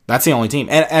 That's the only team.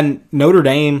 And Notre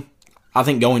Dame, I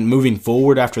think moving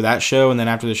forward after that show, and then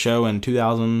after the show in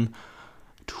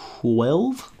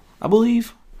 2012, I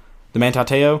believe, the Manti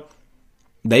Te'o,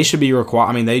 they should be required.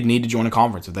 I mean, they need to join a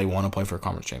conference if they want to play for a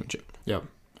conference championship. Yep.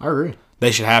 I agree.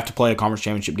 They should have to play a conference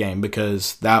championship game,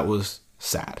 because that was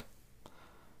sad.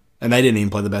 And they didn't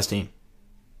even play the best team.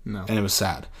 No. And it was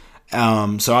sad.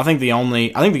 So I think the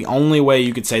only way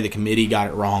you could say the committee got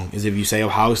it wrong is if you say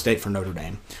Ohio State for Notre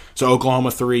Dame. So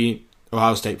Oklahoma 3,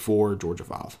 Ohio State 4, Georgia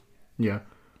 5. Yeah.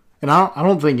 And I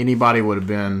don't think anybody would have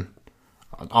been,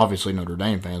 obviously Notre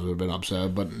Dame fans would have been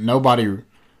upset, but nobody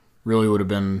really would have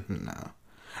been. No.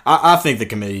 I think the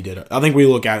committee did it. I think we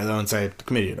look at it, though, and say the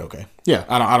committee did okay. Yeah.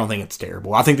 I don't think it's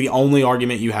terrible. I think the only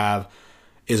argument you have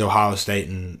is Ohio State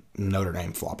and Notre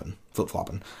Dame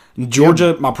flip-flopping.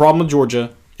 Georgia, my problem with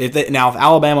Georgia, if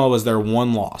Alabama was their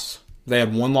one loss, they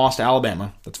had one loss to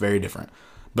Alabama, that's very different.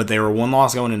 But they were one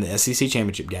loss going into the SEC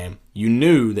championship game. You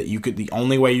knew that the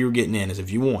only way you were getting in is if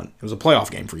you won. It was a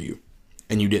playoff game for you,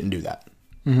 and you didn't do that.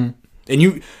 Mm-hmm.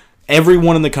 And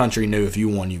everyone in the country knew if you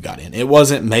won, you got in. It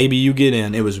wasn't maybe you get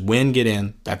in. It was win, get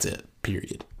in. That's it.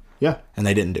 Period. Yeah. And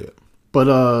they didn't do it. But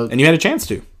and you had a chance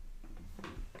to.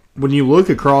 When you look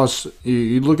across,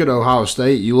 you look at Ohio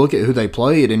State, you look at who they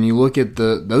played, and you look at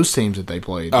those teams that they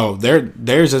played. Oh,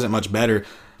 theirs isn't much better.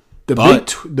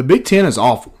 The Big Ten is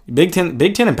awful. Big Ten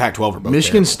and Pac-12 are both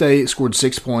Michigan terrible. State scored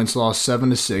 6 points, lost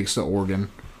 7-6 to Oregon.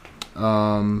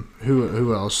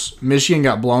 Who else? Michigan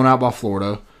got blown out by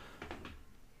Florida.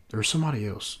 There was somebody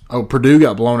else. Oh, Purdue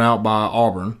got blown out by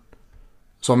Auburn.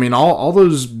 So I mean, all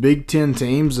those Big Ten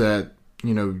teams that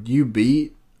you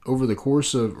beat over the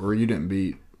course of, or you didn't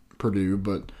beat Purdue,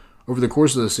 but over the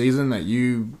course of the season that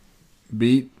you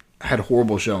beat had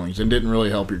horrible showings and didn't really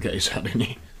help your case out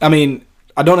any. I mean,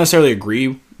 I don't necessarily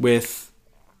agree with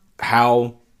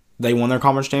how they won their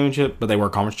conference championship, but they were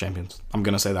conference champions. I'm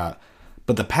going to say that.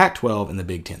 But the Pac-12 and the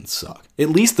Big Ten suck. At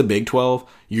least the Big 12,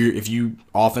 if you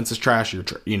offense is trash, you're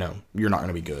not going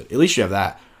to be good. At least you have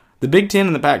that. The Big Ten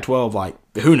and the Pac-12, like,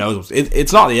 who knows?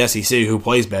 It's not the SEC who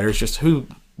plays better. It's just who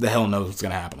the hell knows what's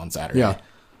going to happen on Saturday. Yeah.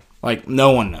 Like,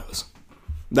 no one knows.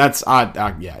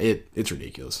 It's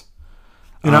ridiculous.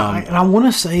 And I want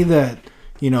to say that,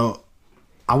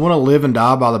 I want to live and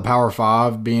die by the Power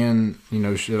Five being,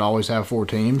 should always have 4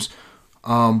 teams.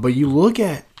 But you look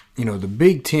at, the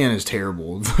Big Ten is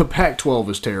terrible. The Pac-12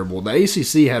 is terrible. The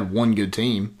ACC had one good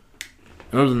team.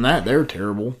 And other than that, they're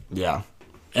terrible. Yeah.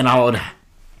 And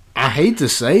I hate to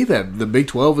say that the Big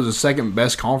 12 is the second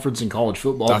best conference in college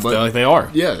football. I feel like they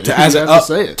are. Yeah, you have to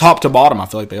say it. Top to bottom, I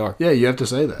feel like they are. Yeah, you have to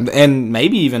say that. And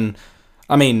maybe even,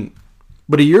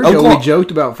 but a year ago, we joked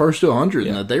about first to 100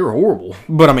 and that they were horrible.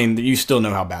 But, you still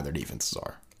know how bad their defenses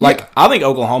are. I think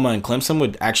Oklahoma and Clemson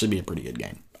would actually be a pretty good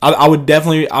game. I would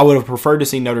have preferred to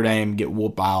see Notre Dame get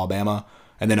whooped by Alabama,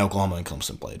 and then Oklahoma and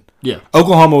Clemson played. Yeah.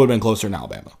 Oklahoma would have been closer than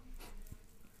Alabama.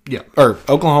 Yeah. Or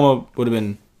Oklahoma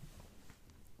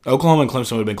and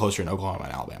Clemson would have been closer than Oklahoma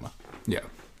and Alabama. Yeah.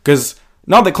 Because,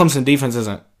 not that Clemson defense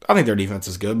isn't, I think their defense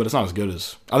is good, but it's not as good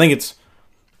as, I think it's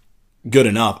good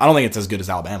enough. I don't think it's as good as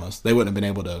Alabama's. They wouldn't have been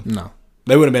able to. No.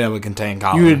 They wouldn't have been able to contain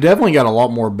Colorado. You would have definitely got a lot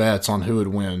more bets on who would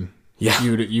win. Yeah.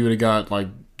 You would have got,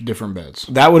 different bets.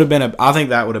 That would have been I think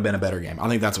that would have been a better game. I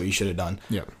think that's what you should have done.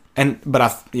 Yeah. But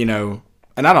I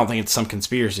don't think it's some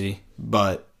conspiracy,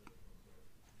 but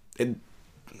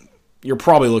you're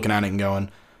probably looking at it and going,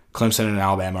 Clemson and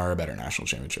Alabama are a better national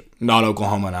championship, not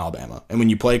Oklahoma and Alabama. And when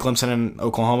you play Clemson and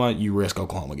Oklahoma, you risk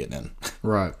Oklahoma getting in.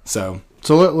 Right. So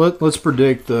let's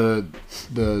predict the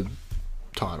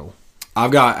title. I've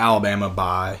got Alabama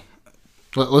by.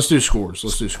 Let's do scores.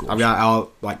 I've got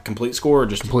complete score or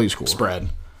just complete score spread.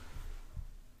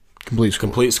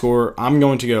 Complete score. I'm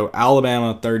going to go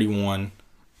Alabama 31,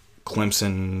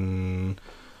 Clemson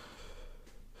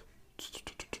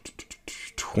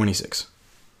 26.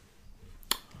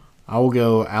 I will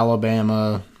go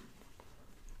Alabama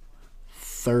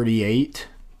 38,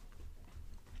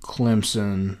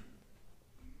 Clemson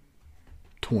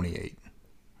 28.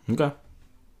 Okay.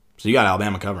 So you got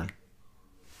Alabama covering.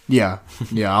 Yeah,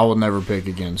 I will never pick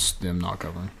against them not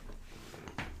covering.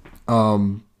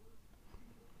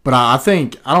 But I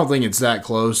don't think it's that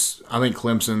close. I think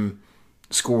Clemson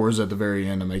scores at the very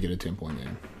end to make it a 10-point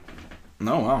game.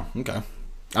 Oh, wow. Okay.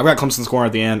 I've got Clemson scoring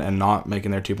at the end and not making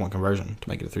their 2-point conversion to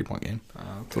make it a 3-point game.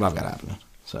 That's what I've got happening.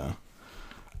 So,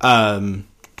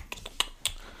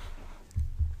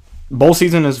 bowl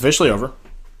season is officially over.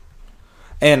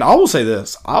 And I will say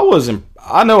this.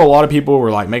 I know a lot of people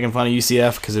were making fun of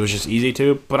UCF because it was just easy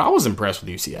to, but I was impressed with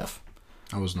UCF.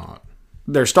 I was not.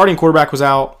 Their starting quarterback was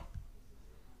out.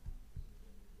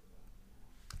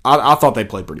 I thought they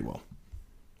played pretty well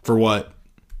for what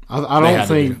I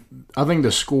think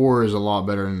the score is a lot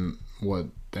better than what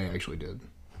they actually did.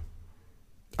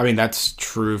 That's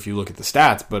true if you look at the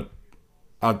stats, but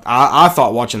I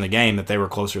thought watching the game that they were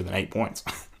closer than 8 points.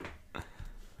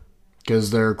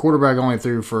 Because their quarterback only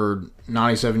threw for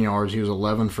 97 yards. He was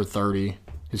 11 for 30.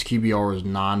 His QBR was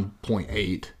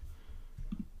 9.8.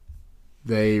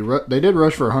 They did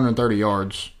rush for 130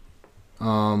 yards.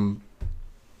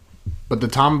 But the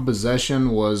time of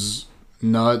possession was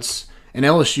nuts. And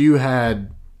LSU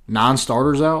had 9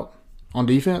 starters out on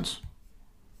defense.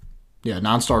 Yeah,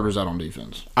 9 starters out on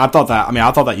defense. I thought that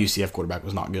UCF quarterback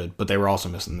was not good, but they were also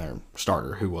missing their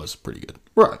starter, who was pretty good.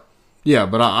 Right. Yeah,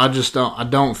 but I just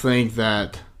don't think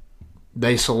that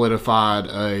they solidified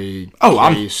a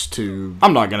case to.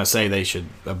 I'm not gonna say they should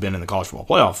have been in the college football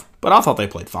playoff, but I thought they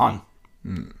played fine.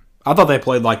 I thought they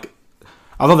played like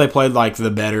the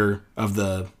better of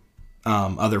the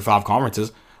other 5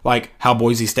 conferences, like how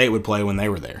Boise State would play when they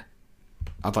were there.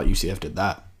 I thought UCF did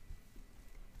that.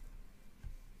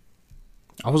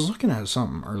 I was looking at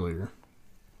something earlier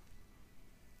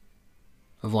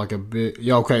of a bit.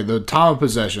 Yeah, okay. The time of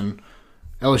possession: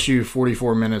 LSU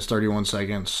 44 minutes 31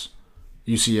 seconds,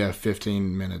 UCF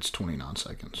 15 minutes 29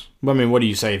 seconds. But what do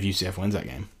you say if UCF wins that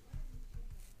game?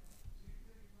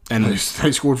 and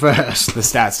They scored fast. the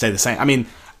stats stay the same. I mean,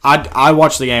 I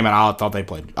watched the game and I thought they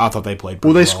played.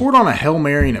 Well, they scored on a Hail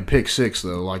Mary and a pick six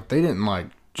though. Like they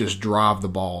didn't just drive the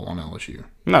ball on LSU.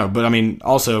 No, but I mean,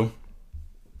 also,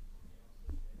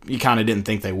 you kind of didn't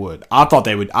think they would. I thought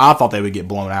they would get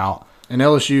blown out. And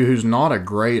LSU, who's not a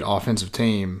great offensive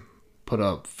team, put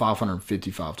up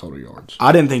 555 total yards.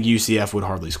 I didn't think UCF would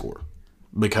hardly score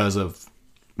because of.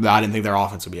 I didn't think their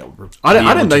offense would be able to. I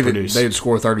didn't think they'd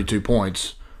score 32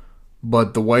 points,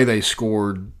 but the way they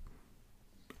scored.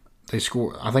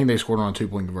 I think they scored on a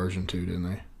 2-point conversion too, didn't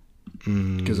they?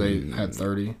 Because they had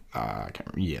 30. I can't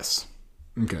remember. Yes.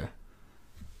 Okay.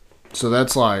 So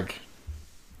that's like.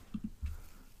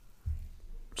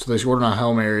 So they scored on a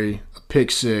Hail Mary, a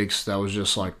pick six. That was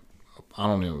just like, I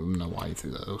don't even know why he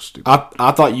threw that. That was stupid.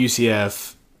 I thought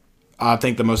UCF. I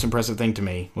think the most impressive thing to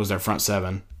me was their front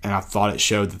seven, and I thought it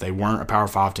showed that they weren't a Power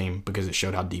 5 team because it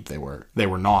showed how deep they were. They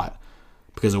were not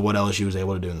because of what LSU was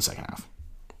able to do in the second half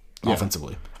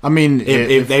offensively. I mean,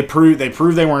 if they proved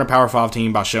they weren't a Power 5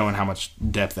 team by showing how much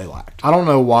depth they lacked. I don't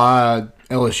know why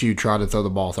LSU tried to throw the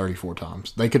ball 34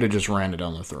 times. They could have just ran it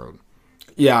down their throat.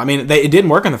 Yeah, I mean, it didn't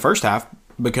work in the first half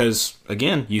because,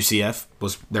 again, UCF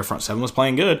their front seven was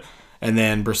playing good, and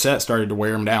then Brissett started to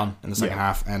wear them down in the second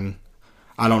half, and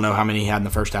I don't know how many he had in the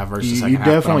first half versus the second half.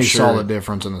 You definitely saw the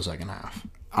difference in the second half.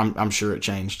 I'm sure it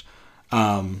changed.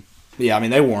 Yeah, I mean,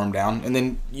 they wore them down, and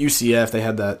then UCF, they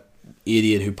had that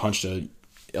idiot who punched a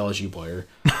LSU player.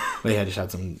 They had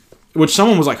some, which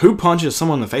someone was like, "Who punches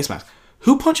someone in the face mask?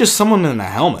 Who punches someone in a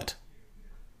helmet?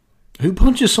 Who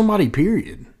punches somebody?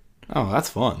 Period." Oh, that's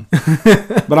fun.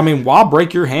 But I mean, why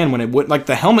break your hand when it would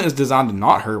the helmet is designed to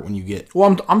not hurt when you get.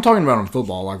 Well, I'm talking about in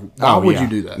football. Like, why would you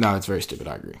do that? No, it's very stupid.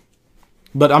 I agree.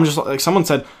 But I'm just like someone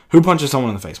said, "Who punches someone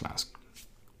in the face mask?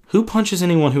 Who punches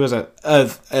anyone who has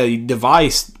a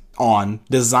device on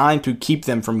designed to keep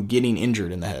them from getting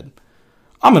injured in the head?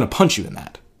 I'm gonna punch you in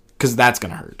that because that's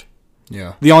gonna hurt."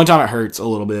 Yeah. The only time it hurts a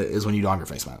little bit is when you don't have your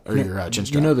face mask or your chin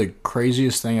strap. You know the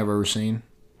craziest thing I've ever seen?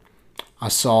 I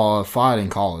saw a fight in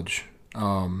college,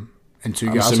 and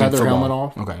two guys had their helmet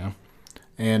off. Okay. Yeah.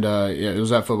 And it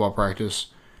was at football practice,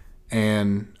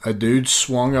 and a dude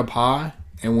swung up high,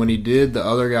 and when he did, the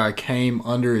other guy came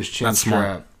under his chin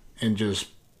strap and just,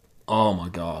 oh my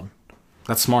god,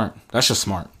 that's smart. That's just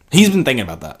smart. He's been thinking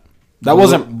about that. That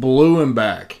wasn't blew him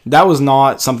back. That was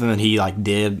not something that he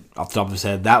did off the top of his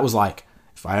head. That was like,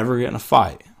 if I ever get in a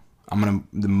fight,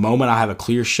 the moment I have a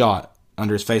clear shot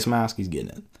under his face mask, he's getting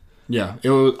it. Yeah,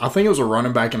 I think it was a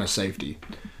running back and a safety,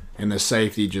 and the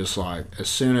safety just as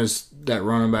soon as that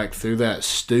running back threw that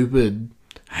stupid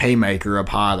haymaker up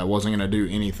high that wasn't going to do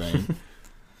anything,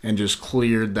 and just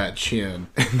cleared that chin,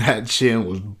 and that chin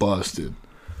was busted.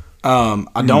 I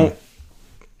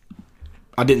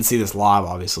didn't see this live,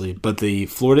 obviously, but the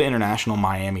Florida International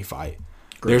Miami fight.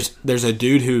 Great. There's a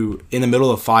dude who, in the middle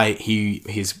of the fight,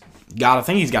 he's got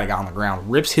a guy on the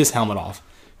ground, rips his helmet off,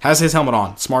 has his helmet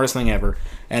on, smartest thing ever,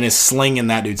 and is slinging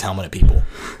that dude's helmet at people.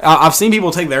 I've seen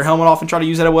people take their helmet off and try to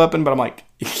use it as a weapon, but I'm like,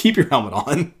 keep your helmet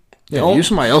on. Yeah, use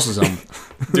somebody else's helmet.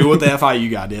 Do what the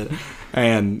FIU guy did,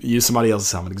 and use somebody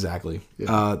else's helmet, exactly.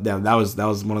 Yeah. That was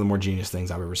one of the more genius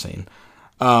things I've ever seen.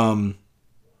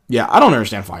 Yeah, I don't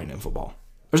understand fighting in football.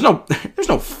 There's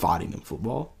no fighting in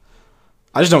football.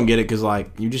 I just don't get it because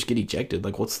you just get ejected.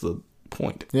 What's the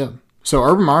point? Yeah. So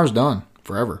Urban Meyer's done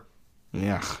forever.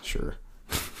 Yeah, sure.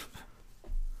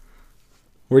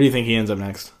 Where do you think he ends up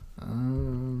next?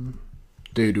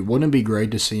 Dude, wouldn't it be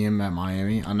great to see him at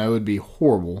Miami? I know it'd be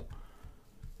horrible,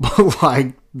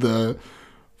 but the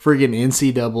freaking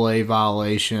NCAA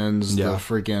violations, the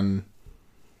freaking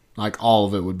all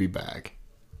of it would be back.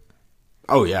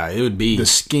 Oh, yeah, it would be. The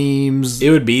schemes. It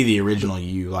would be the original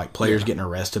U, players getting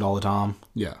arrested all the time.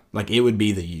 Yeah. It would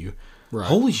be the U. Right.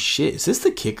 Holy shit, is this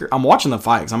the kicker? I'm watching the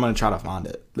fight because I'm going to try to find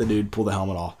it. The dude pulled the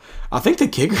helmet off. I think the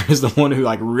kicker is the one who,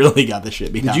 really got the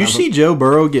shit beat out of him. Did you see Joe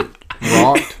Burrow get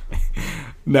rocked?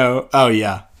 No. Oh,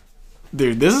 yeah.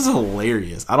 Dude, this is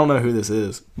hilarious. I don't know who this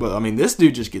is. But, this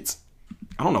dude just gets...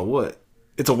 I don't know what.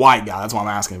 It's a white guy. That's why I'm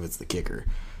asking if it's the kicker.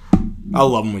 I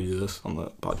love when we do this on the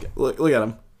podcast. Look at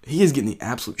him. He is getting the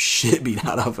absolute shit beat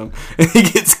out of him. And he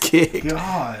gets kicked.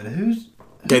 God, who's...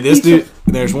 Okay, this dude...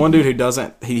 There's one dude who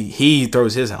doesn't... He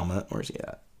throws his helmet. Where's he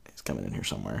at? He's coming in here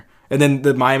somewhere. And then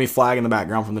the Miami flag in the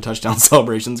background from the touchdown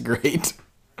celebration's great.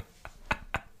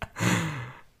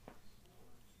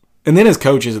 And then as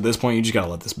coaches, at this point, you just got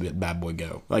to let this bad boy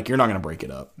go. You're not going to break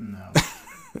it up. No.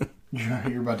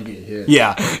 You're about to get hit.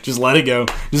 Yeah, just let it go.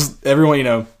 Just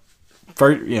everyone,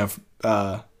 fight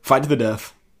to the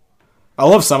death. I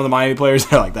love some of the Miami players.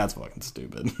 They're like, that's fucking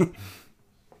stupid.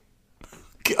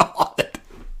 God.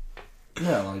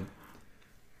 Yeah, like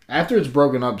after it's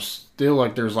broken up, still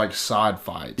like there's like side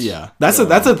fights. Yeah, that's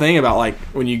a thing about like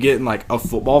when you get in like a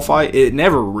football fight, it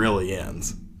never really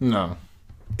ends. No.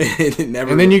 It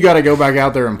never. And then you got to go back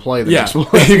out there and play the next one.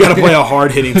 You got to play a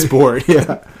hard hitting sport.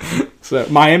 Yeah. So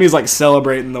Miami's like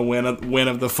celebrating the win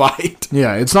of the fight.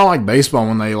 Yeah, it's not like baseball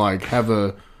when they like have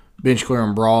a bench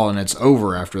clearing brawl and it's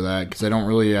over after that because they don't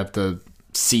really have to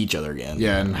see each other again.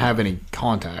 Yeah, and have any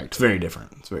contact. It's very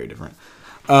different.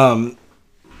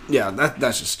 Yeah,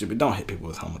 that's just stupid. Don't hit people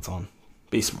with helmets on.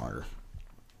 Be smarter.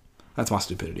 That's my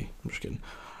stupidity. I'm just kidding.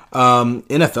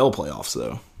 NFL playoffs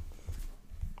though.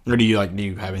 Or do you have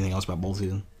anything else about bowl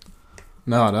season?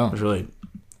 No, I don't. It's really.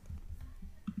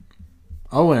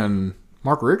 Oh, and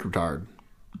Mark Richt retired.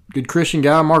 Good Christian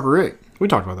guy, Mark Richt. We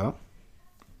talked about that.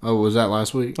 Oh, was that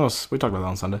last week? Oh, we talked about that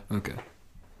on Sunday. Okay.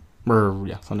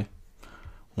 Sunday.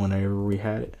 Whenever we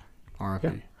had it.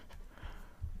 R.I.P.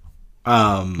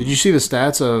 Yeah. Did you see the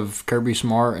stats of Kirby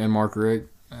Smart and Mark Richt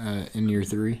in year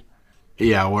 3?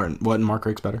 Yeah, wasn't Mark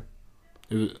Richt better?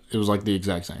 It was like the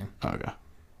exact same. Okay.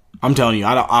 I'm telling you,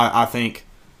 I think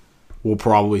we'll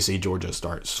probably see Georgia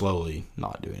start slowly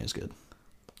not doing as good.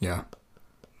 Yeah.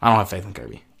 I don't have faith in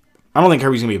Kirby. I don't think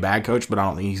Kirby's going to be a bad coach, but I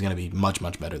don't think he's going to be much,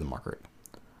 much better than Mark Richt.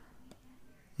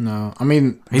 No. I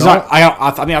mean... He's not... I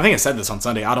think I said this on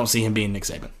Sunday. I don't see him being Nick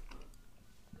Saban.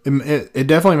 It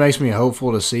definitely makes me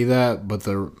hopeful to see that, but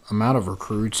the amount of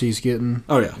recruits he's getting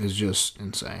is just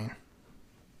insane.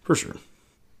 For sure.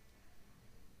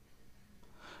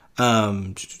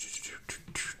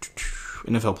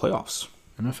 NFL playoffs.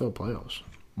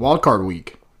 Wild card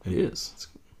week. It is.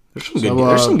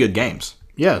 There's some good games.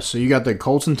 Yeah, so you got the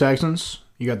Colts and Texans.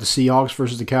 You got the Seahawks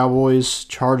versus the Cowboys,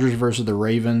 Chargers versus the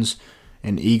Ravens,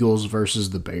 and Eagles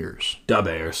versus the Bears. Da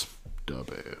Bears.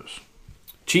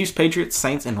 Chiefs, Patriots,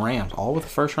 Saints, and Rams, all with a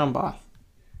first-round bye.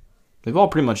 They've all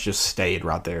pretty much just stayed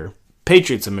right there.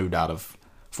 Patriots have moved out of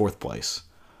 4th place.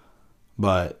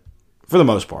 But for the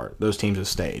most part, those teams have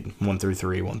stayed 1 through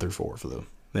 3, 1 through 4 for the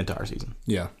entire season.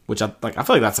 Yeah. Which I feel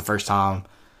like that's the first time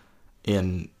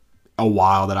in a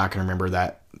while that I can remember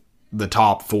that the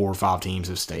top 4 or 5 teams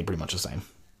have stayed pretty much the same.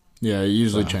 Yeah, it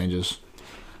usually changes.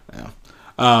 Yeah.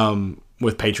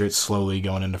 With Patriots slowly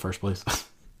going into first place.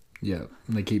 Yeah,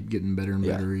 they keep getting better and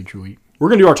better each week. We're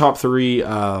gonna do our top 3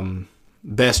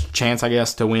 best chance, I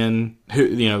guess, to win.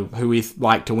 Who we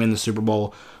like to win the Super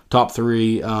Bowl. Top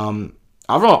 3. I've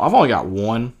only got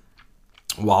one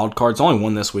wild card. It's only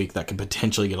one this week that could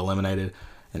potentially get eliminated,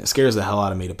 and it scares the hell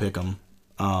out of me to pick them.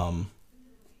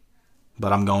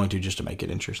 But I'm going to just to make it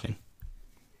interesting.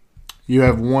 You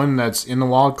have one that's in the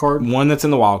wild card? One that's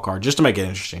in the wild card, just to make it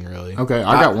interesting, really. Okay,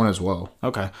 I got one as well.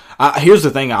 Okay. Here's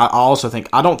the thing. I also think,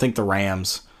 I don't think the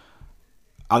Rams,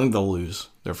 I think they'll lose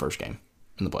their first game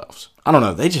in the playoffs. I don't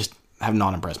know. They just have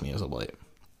not impressed me as of late.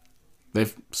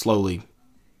 They've slowly,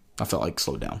 I felt like,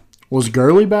 slowed down. Was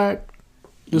Gurley back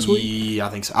this week? Yeah, I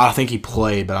think so. I think he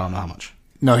played, but I don't know how much.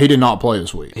 No, he did not play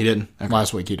this week. He didn't? Okay.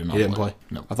 Last week he did not play. He didn't play?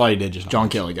 No. I thought he did just not. John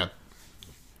Kelly got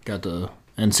the...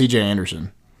 And C.J.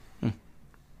 Anderson.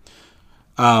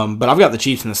 But I've got the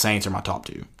Chiefs and the Saints are my top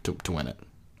 2 to win it.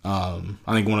 I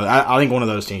think one of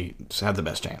those teams have the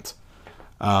best chance.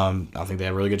 I think they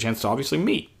have a really good chance to obviously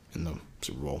meet in the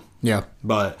Super Bowl. Yeah.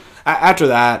 But after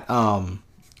that, I'm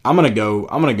gonna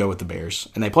go with the Bears,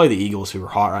 and they play the Eagles, who are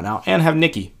hot right now, and have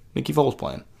Nicky Foles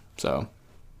playing. So,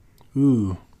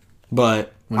 ooh.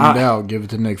 But when in doubt, give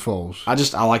it to Nick Foles.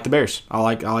 I like the Bears. I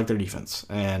like their defense,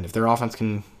 and if their offense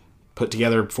can put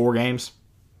together 4 games,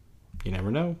 you never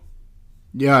know.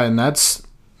 Yeah, and that's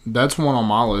one on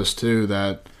my list too.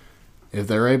 That if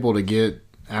they're able to get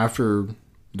after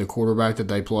the quarterback that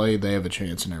they play, they have a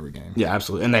chance in every game. Yeah,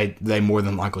 absolutely, and they more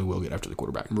than likely will get after the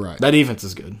quarterback. Right. That defense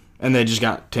is good, and they just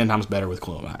got 10 times better with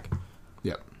Khalil Mack.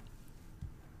 Yep.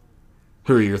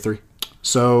 Who are your 3?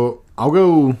 So I'll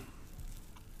go.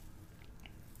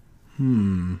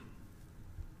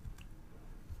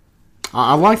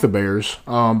 I like the Bears,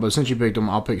 but since you picked them,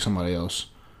 I'll pick somebody else.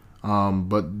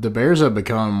 But the Bears have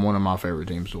become one of my favorite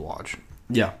teams to watch.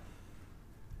 Yeah.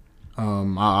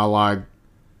 I like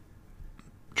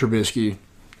Trubisky.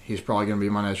 He's probably going to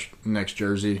be my next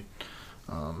jersey.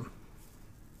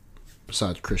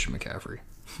 Besides Christian McCaffrey.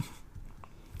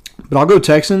 But I'll go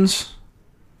Texans.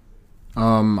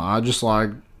 I like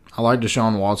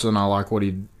Deshaun Watson. I like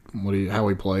how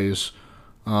he plays.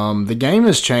 The game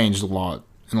has changed a lot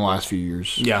in the last few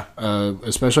years. Yeah.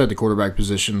 Especially at the quarterback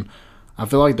position. I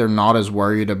feel like they're not as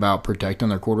worried about protecting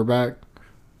their quarterback.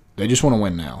 They just want to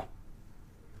win now.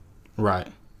 Right.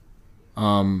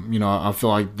 I feel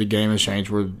like the game has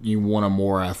changed where you want a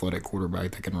more athletic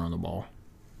quarterback that can run the ball.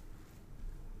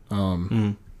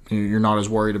 And You're not as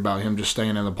worried about him just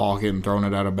staying in the pocket and throwing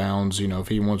it out of bounds.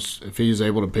 If he's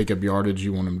able to pick up yardage,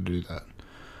 you want him to do that.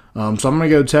 So I'm going to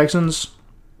go Texans,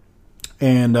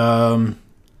 and I'll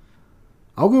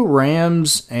go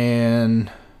Rams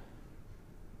and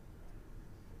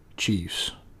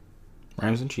Chiefs.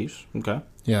 Rams and Chiefs. Okay.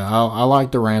 Yeah, I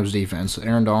like the Rams defense.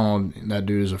 Aaron Donald, that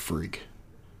dude is a freak.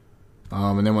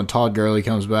 And then when Todd Gurley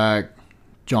comes back,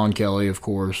 John Kelly, of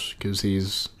course, because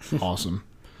he's awesome.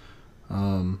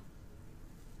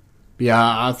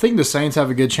 Yeah, I think the Saints have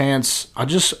a good chance. I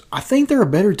think they're a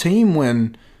better team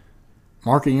when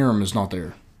Mark Ingram is not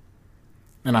there.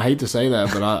 And I hate to say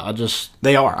that, but I just...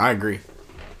 They are. I agree.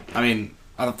 I mean,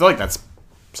 I feel like that's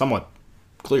somewhat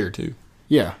clear, too.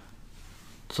 Yeah.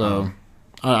 So,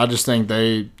 I just think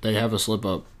they have a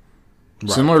slip-up.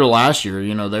 Right. Similar to last year,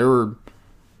 they were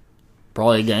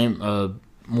probably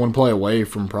one play away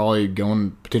from probably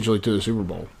going potentially to the Super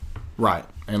Bowl. Right.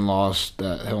 And lost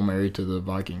that Hail Mary to the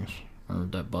Vikings, or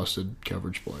that busted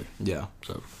coverage play. Yeah.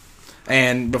 So,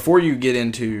 and before you get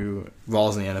into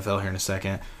Vols in the NFL here in a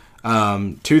second,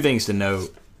 two things to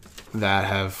note that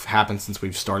have happened since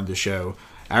we've started the show.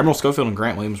 Admiral Schofield and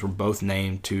Grant Williams were both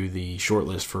named to the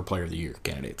shortlist for Player of the Year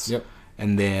candidates. Yep.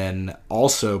 And then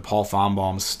also Paul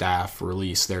Feinbaum's staff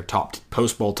released their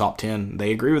post-bowl top 10.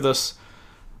 They agree with us.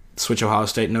 Switch Ohio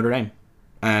State and Notre Dame.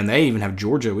 And they even have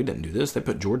Georgia. We didn't do this. They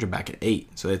put Georgia back at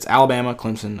 8. So it's Alabama,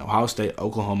 Clemson, Ohio State,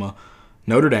 Oklahoma,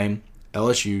 Notre Dame,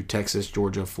 LSU, Texas,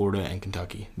 Georgia, Florida, and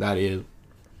Kentucky. That is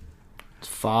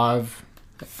five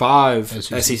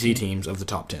SEC teams of the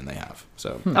top 10 they have.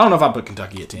 So I don't know if I put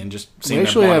Kentucky at 10. Just we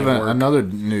actually have another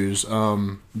news.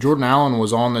 Jordan Allen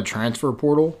was on the transfer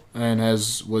portal and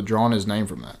has withdrawn his name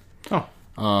from that. Oh.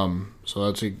 So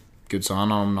that's a good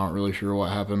sign. I'm not really sure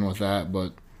what happened with that,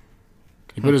 but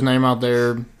he put his name out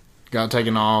there, got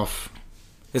taken off.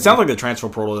 It sounds like the transfer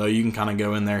portal, though. You can kind of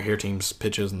go in there, hear teams'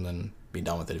 pitches, and then be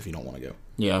done with it if you don't want to go.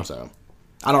 Yeah. So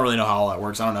I don't really know how all that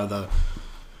works. I don't know the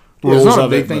rules. It's not a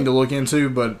big it, thing to look into,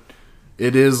 but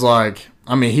it is like,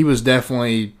 he was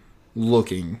definitely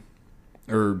looking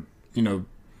or, getting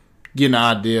an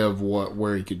idea of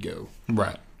where he could go.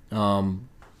 Right.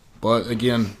 But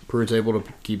again, Pruitt's able to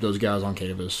keep those guys on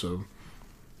canvas. So,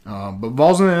 but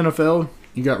Vols in the NFL,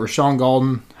 you got Rashawn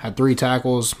Golden had 3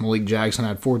 tackles. Malik Jackson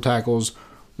had 4 tackles,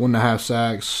 1.5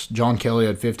 sacks. John Kelly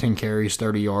had 15 carries,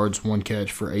 30 yards, 1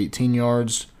 catch for 18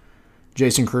 yards.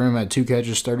 Jason Kroom had 2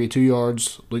 catches, 32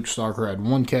 yards. Luke Starker had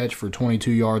 1 catch for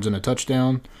 22 yards and a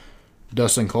touchdown.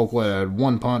 Dustin Colquitt had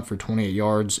 1 punt for 28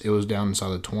 yards. It was down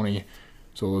inside the 20,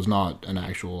 so it was not an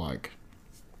actual,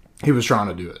 he was trying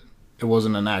to do it. It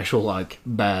wasn't an actual,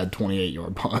 bad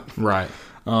 28-yard punt. Right.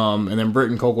 And then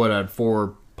Britton Colquitt had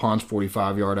 4 punts,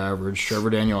 45-yard average. Trevor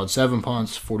Daniel had 7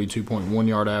 punts,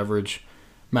 42.1-yard average.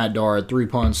 Matt Darr had 3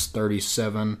 punts,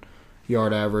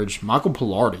 37-yard average. Michael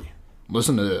Pilardi,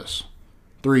 listen to this.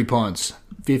 3 punts,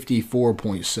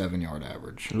 54.7-yard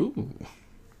average. Ooh.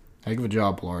 Heck of a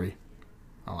job, Pilardi.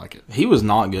 I like it. He was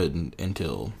not good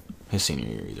until his senior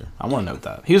year either. I want to note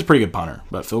that. He was a pretty good punter,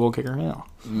 but field goal kicker, yeah.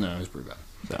 No, he's pretty bad.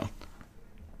 So,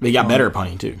 but he got better at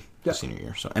punting too his senior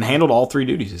year. So, and handled all 3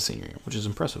 duties his senior year, which is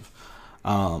impressive.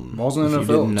 Vols in the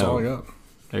NFL, that's all I got.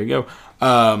 There you go.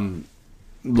 I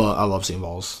love seeing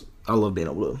Vols. I love being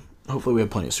able to. Hopefully, we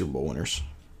have plenty of Super Bowl winners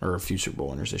or a few Super Bowl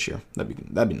winners this year.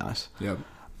 That'd be nice. Yep.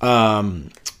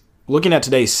 Looking at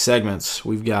today's segments,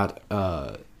 we've got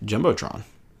Jumbotron,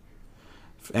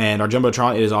 and our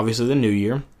Jumbotron is obviously the New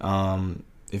Year.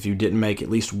 If you didn't make at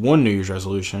least one New Year's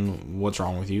resolution, what's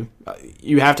wrong with you?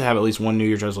 You have to have at least one New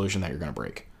Year's resolution that you're going to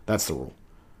break. That's the rule.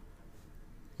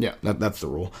 Yeah. That's the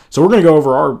rule. So we're going to go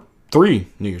over our 3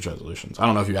 New Year's resolutions. I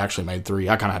don't know if you actually made 3.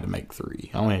 I kind of had to make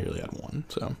 3. I only really had 1,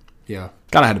 so yeah,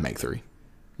 kind of had to make 3.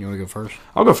 You want to go first?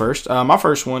 I'll go first. My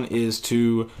first one is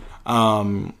to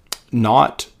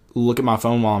not look at my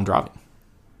phone while I'm driving.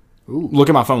 Ooh. Look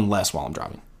at my phone less while I'm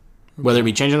driving. Okay. Whether it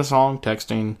be changing the song,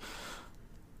 texting,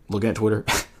 looking at Twitter,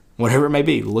 whatever it may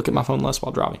be, look at my phone less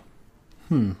while driving.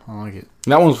 I like it.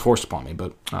 That one was forced upon me,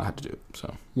 but I had to do it.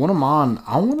 So one of mine,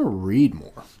 I want to read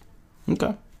more.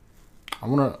 Okay.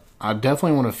 I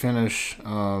definitely want to finish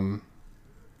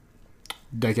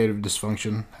Decade of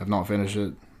Dysfunction. Have not finished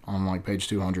it. On page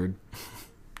 200.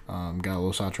 Got a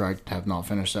little sidetracked. Have not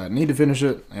finished that. Need to finish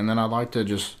it. And then I'd like to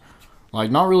just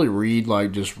not really read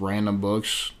just random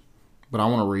books, but I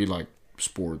want to read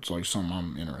sports, something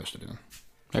I'm interested in.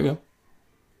 There you go.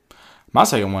 My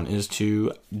second one is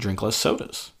to drink less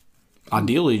sodas.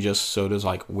 Ideally, just sodas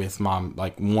with my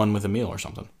one with a meal or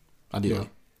something. Ideally.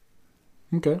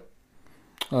 Yeah. Okay.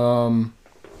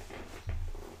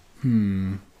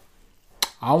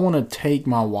 I want to take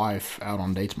my wife out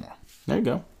on dates more. There you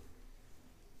go.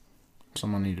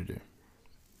 Something I need to do.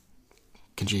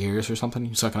 Can she hear us or something?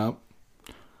 You sucking up?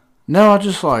 No, I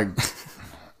just like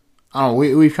I don't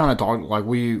know, we've kind of talked like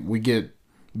we get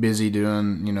busy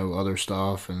doing, other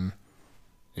stuff, and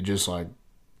it just like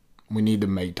we need to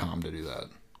make time to do that.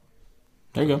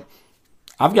 There you go.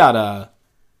 I've got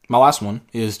my last one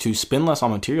is to spend less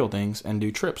on material things and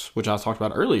do trips, which I talked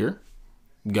about earlier.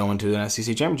 Going to an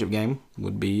SEC championship game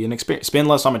would be an experience. Spend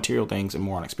less on material things and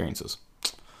more on experiences.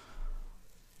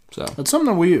 So it's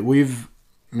something that we've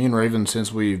me and Raven,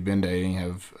 since we've been dating,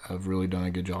 have really done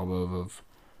a good job of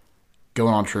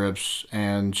going on trips,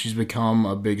 and she's become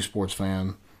a big sports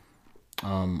fan,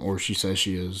 or she says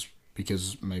she is,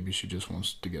 because maybe she just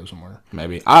wants to go somewhere.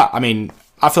 Maybe. I mean,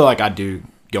 I feel like I do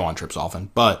go on trips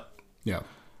often, but yeah,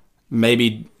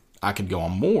 maybe I could go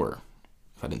on more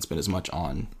if I didn't spend as much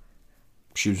on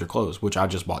shoes or clothes, which I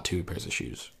just bought 2 pairs of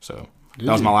shoes. So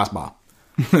that was my last buy.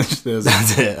 That's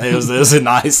it. It was a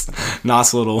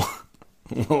nice little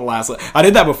last. I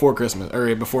did that before Christmas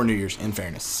or before New Year's. In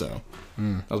fairness, so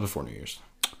that was before New Year's.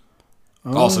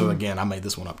 Also, again, I made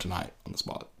this one up tonight on the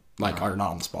spot, or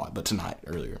not on the spot, but tonight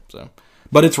earlier. So,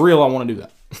 but it's real. I want to do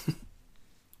that.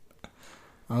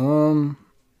 I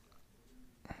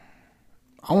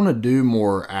want to do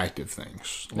more active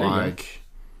things. Like,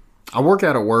 I work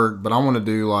out at work, but I want to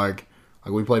do like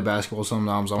we play basketball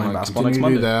sometimes. I want to continue to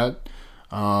do that.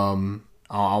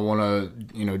 I want to,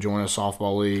 join a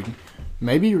softball league.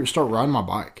 Maybe start riding my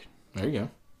bike. There you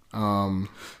go.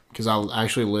 Because I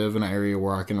actually live in an area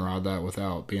where I can ride that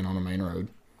without being on the main road.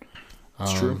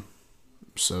 That's true.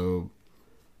 So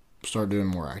start doing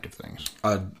more active things.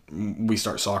 We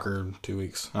start soccer in 2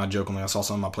 weeks. Jokingly, I saw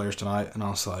some of my players tonight, and I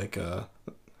was like,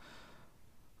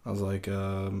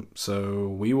 so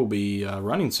we will be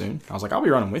running soon. I was like, I'll be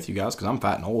running with you guys because I'm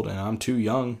fat and old, and I'm too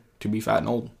young to be fat and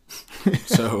old.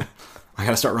 So I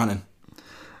got to start running.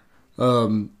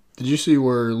 Did you see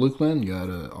where Luke Lynn got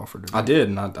offered? I did,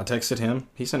 and I texted him.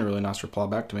 He sent a really nice reply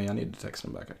back to me. I needed to text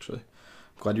him back, actually.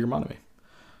 I'm glad you reminded me.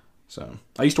 So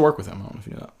I used to work with him. I don't know if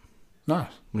you knew that.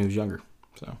 Nice. When he was younger.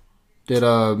 So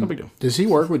no big deal. Does he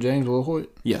work with James Wilhoit?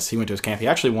 Yes, he went to his camp. He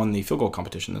actually won the field goal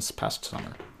competition this past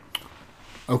summer.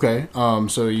 Okay.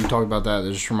 So you talked about that.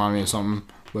 That just reminded me of something.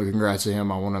 But congrats to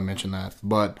him. I want to mention that.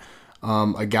 But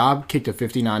a guy kicked a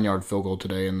 59-yard field goal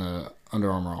today in the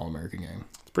Under Armour All-American game.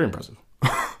 It's pretty impressive.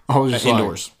 I was just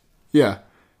indoors. Yeah.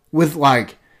 With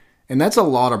and that's a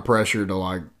lot of pressure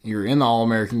to you're in the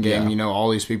All-American game, Yeah. All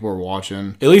these people are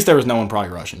watching. At least there was no one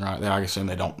probably rushing, right? I assume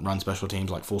they don't run special teams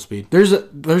like full speed. There's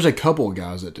a couple of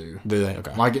guys that do. Do they?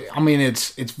 Okay.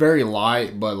 It's very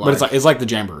light, but it's like the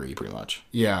jamboree pretty much.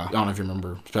 Yeah. I don't know if you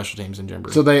remember special teams in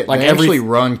jamboree. So they actually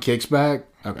run kicks back.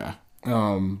 Okay.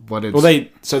 But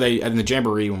it's they in the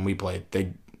jamboree when we played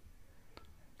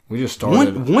we just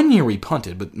started one year we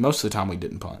punted, but most of the time we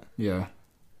didn't punt. Yeah.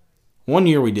 1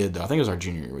 year we did though. I think it was our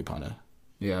junior year we punted.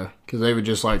 Yeah, because they would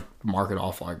just mark it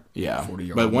off 40 yards.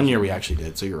 But 1 year we actually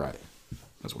did, so you're right.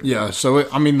 That's weird. Yeah, so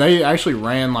they actually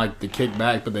ran the kick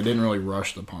back, but they didn't really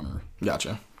rush the punter.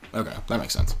 Gotcha. Okay, that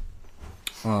makes sense.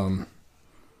 But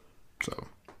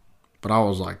I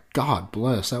was like, God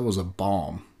bless, that was a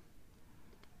bomb.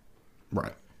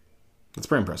 Right. That's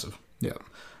pretty impressive. Yeah.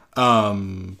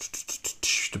 The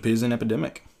Pizen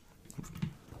epidemic.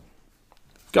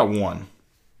 I've got one.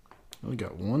 We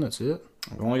got one, that's it?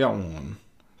 I've only got one.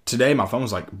 Today, my phone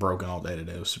was broken all day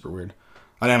today. It was super weird.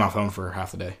 I didn't have my phone for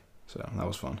half the day, so that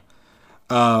was fun.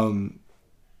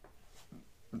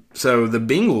 So the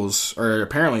Bengals are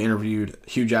apparently interviewed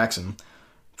Hugh Jackson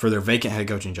for their vacant head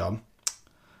coaching job.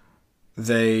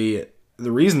 The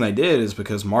reason they did is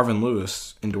because Marvin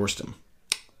Lewis endorsed him.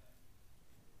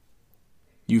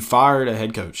 You fired a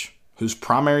head coach whose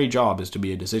primary job is to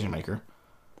be a decision maker,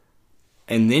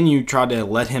 and then you tried to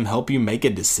let him help you make a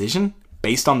decision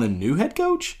based on the new head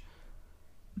coach?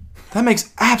 That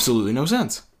makes absolutely no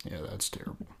sense. Yeah, that's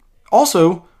terrible.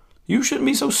 Also, you shouldn't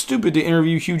be so stupid to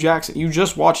interview Hugh Jackson. You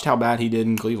just watched how bad he did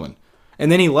in Cleveland.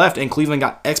 And then he left, and Cleveland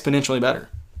got exponentially better.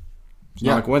 It's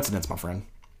not a coincidence, my friend.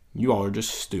 You all are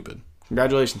just stupid.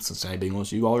 Congratulations, Cincinnati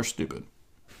Bengals. You all are stupid.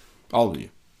 All of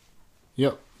you.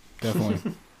 Yep,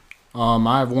 definitely. I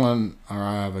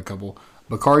have a couple.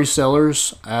 Bakari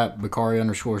Sellers at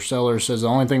Bakari_Sellers says the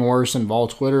only thing worse than Vol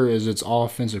Twitter is its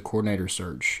offensive coordinator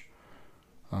search.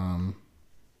 Wrong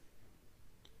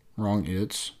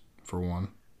it's, for one.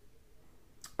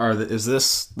 Is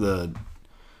this the...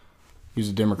 He's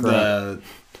a Democrat.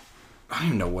 I don't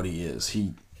even know what he is.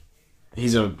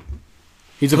 He's a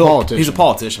politician. He's a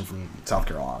politician from South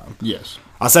Carolina. Yes.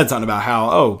 I said something about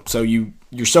how, so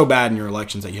you're so bad in your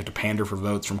elections that you have to pander for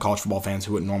votes from college football fans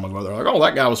who wouldn't normally vote. They're like, oh,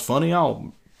 that guy was funny.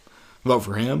 I'll vote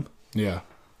for him. Yeah.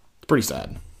 It's pretty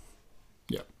sad.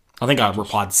 Yeah. I think I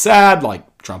replied sad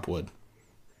like Trump would.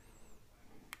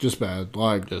 Just bad.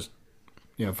 Like,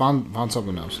 find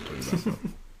something else to do about it.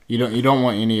 You don't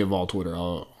want any of all Twitter.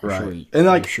 I'll assure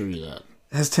you that.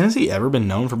 Has Tennessee ever been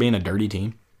known for being a dirty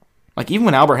team? Like, even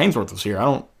when Albert Haynesworth was here, I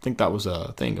don't think that was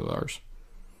a thing of ours.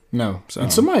 No. So.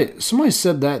 And somebody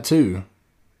said that too.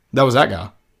 That was that guy.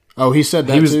 Oh, he said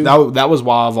that too? That was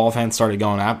why Vol fans started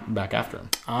going back after him.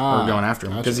 Or going after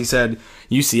him. Because he said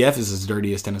UCF is as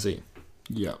dirty as Tennessee.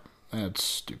 Yeah, that's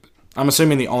stupid. I'm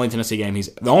assuming the only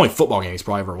football game he's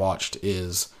probably ever watched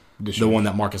is the one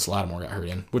that Marcus Lattimore got hurt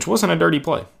in, which wasn't a dirty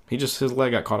play. His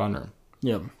leg got caught under him.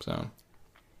 Yep. So,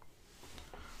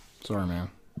 sorry, man.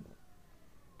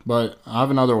 But I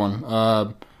have another one.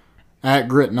 At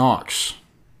Grit Knox.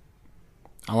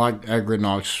 I like at Grit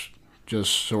Knox,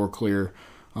 just so we're clear.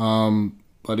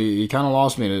 But he kind of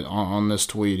lost me on this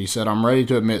tweet. He said, "I'm ready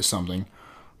to admit something.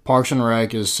 Parks and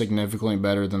Rec is significantly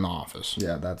better than The Office."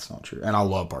 Yeah, that's not true. And I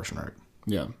love Parks and Rec.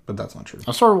 Yeah. But that's not true.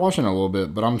 I started watching it a little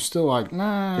bit, but I'm still like,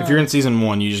 nah. If you're in season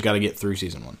 1, you just got to get through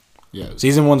season 1. Yeah.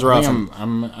 Season 1's rough.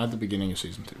 I'm at the beginning of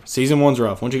season 2. Season 1's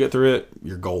rough. Once you get through it,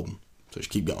 you're golden. So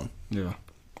just keep going. Yeah.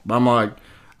 But I'm like,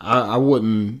 I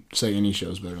wouldn't say any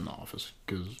show's better than The Office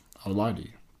because I would lie to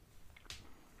you.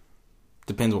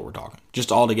 Depends what we're talking.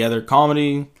 Just all together,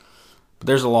 comedy. But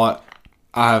there's a lot.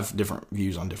 I have different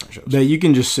views on different shows. That you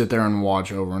can just sit there and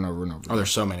watch over and over and over. Oh,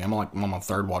 there's so many. I'm on my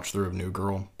third watch through of New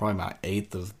Girl. Probably my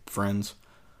 8th of Friends.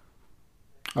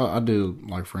 I do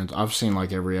like Friends. I've seen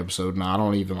like every episode, and I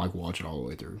don't even like watch it all the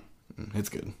way through. It's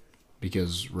good.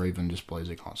 Because Raven just plays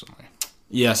it constantly.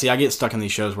 Yeah, see, I get stuck in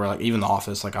these shows where, like, even The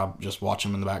Office, like, I just watch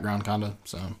them in the background, kind of.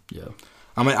 So, yeah.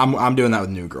 I'm doing that with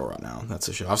New Girl right now. That's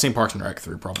the show. I've seen Parks and Rec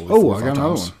through probably 4 or 5 I got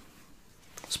another one.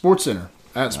 Sports Center.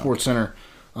 At Sports Center.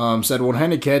 Said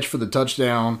one-handed catch for the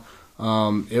touchdown.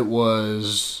 It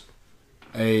was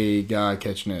a guy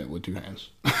catching it with 2 hands.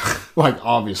 Like,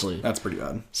 obviously. That's pretty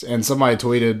bad. And somebody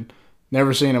tweeted,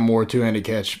 "Never seen a more two-handed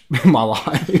catch in my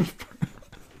life."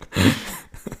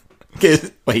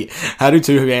 Wait, how do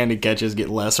two-handed catches get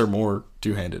less or more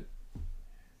two-handed?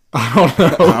 I don't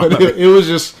know. It was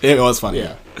just... It was funny.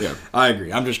 Yeah. I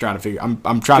agree. I'm just trying to figure...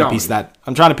 I'm trying to piece that...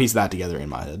 I'm trying to piece that together in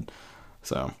my head.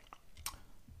 So...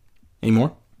 Any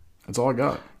more? That's all I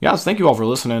got. Guys, thank you all for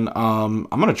listening. I'm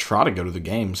going to try to go to the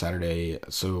game Saturday,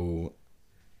 so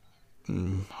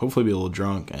hopefully be a little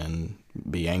drunk and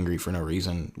be angry for no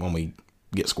reason when we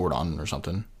get scored on or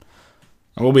something.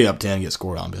 And we'll be up 10 and get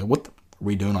scored on. But what are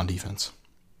we doing on defense?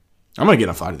 I'm going to get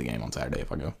in a fight at the game on Saturday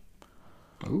if I go.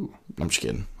 Ooh. I'm just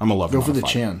kidding. I'm a lover. Go for the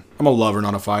chin. I'm a lover,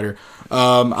 not a fighter.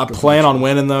 I plan on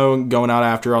winning, though, going out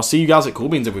after. I'll see you guys at Cool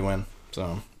Beans if we win.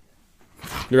 So...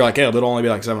 You're like, hey, it'll only be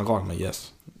like 7 o'clock. I'm like,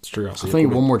 yes, it's true. I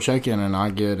think one more check-in and I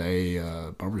get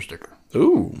a bumper sticker.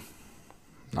 Ooh,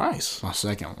 nice. My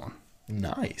second one.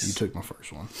 Nice. You took my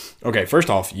first one. Okay,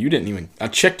 first off, you didn't even... I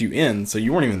checked you in, so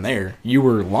you weren't even there. You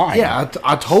were lying. Yeah,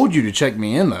 I told you to check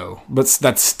me in, though. But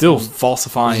that's still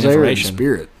falsifying information. In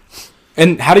spirit.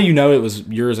 And how do you know it was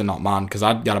yours and not mine? Because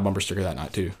I got a bumper sticker that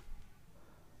night, too.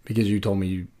 Because you told me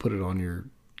you put it on your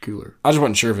cooler. I just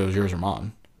wasn't sure if it was yours or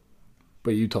mine.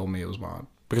 But you told me it was mine.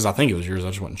 Because I think it was yours. I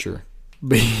just wasn't sure.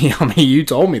 But, I mean, you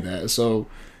told me that. So,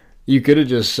 you could have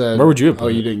just said... Where would you have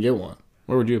put it? You didn't get one.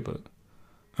 Where would you have put it?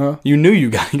 Huh? You knew you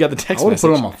got the text message. I would have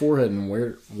put it on my forehead and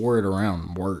wore it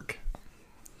around work.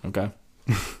 Okay.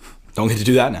 Don't get to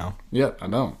do that now. Yep, I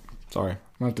don't. Sorry. I'm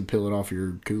going to have to peel it off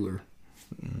your cooler.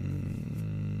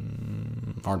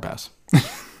 Hard pass.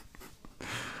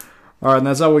 All right, and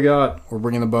that's all we got. We're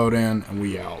bringing the boat in, and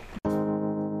we out.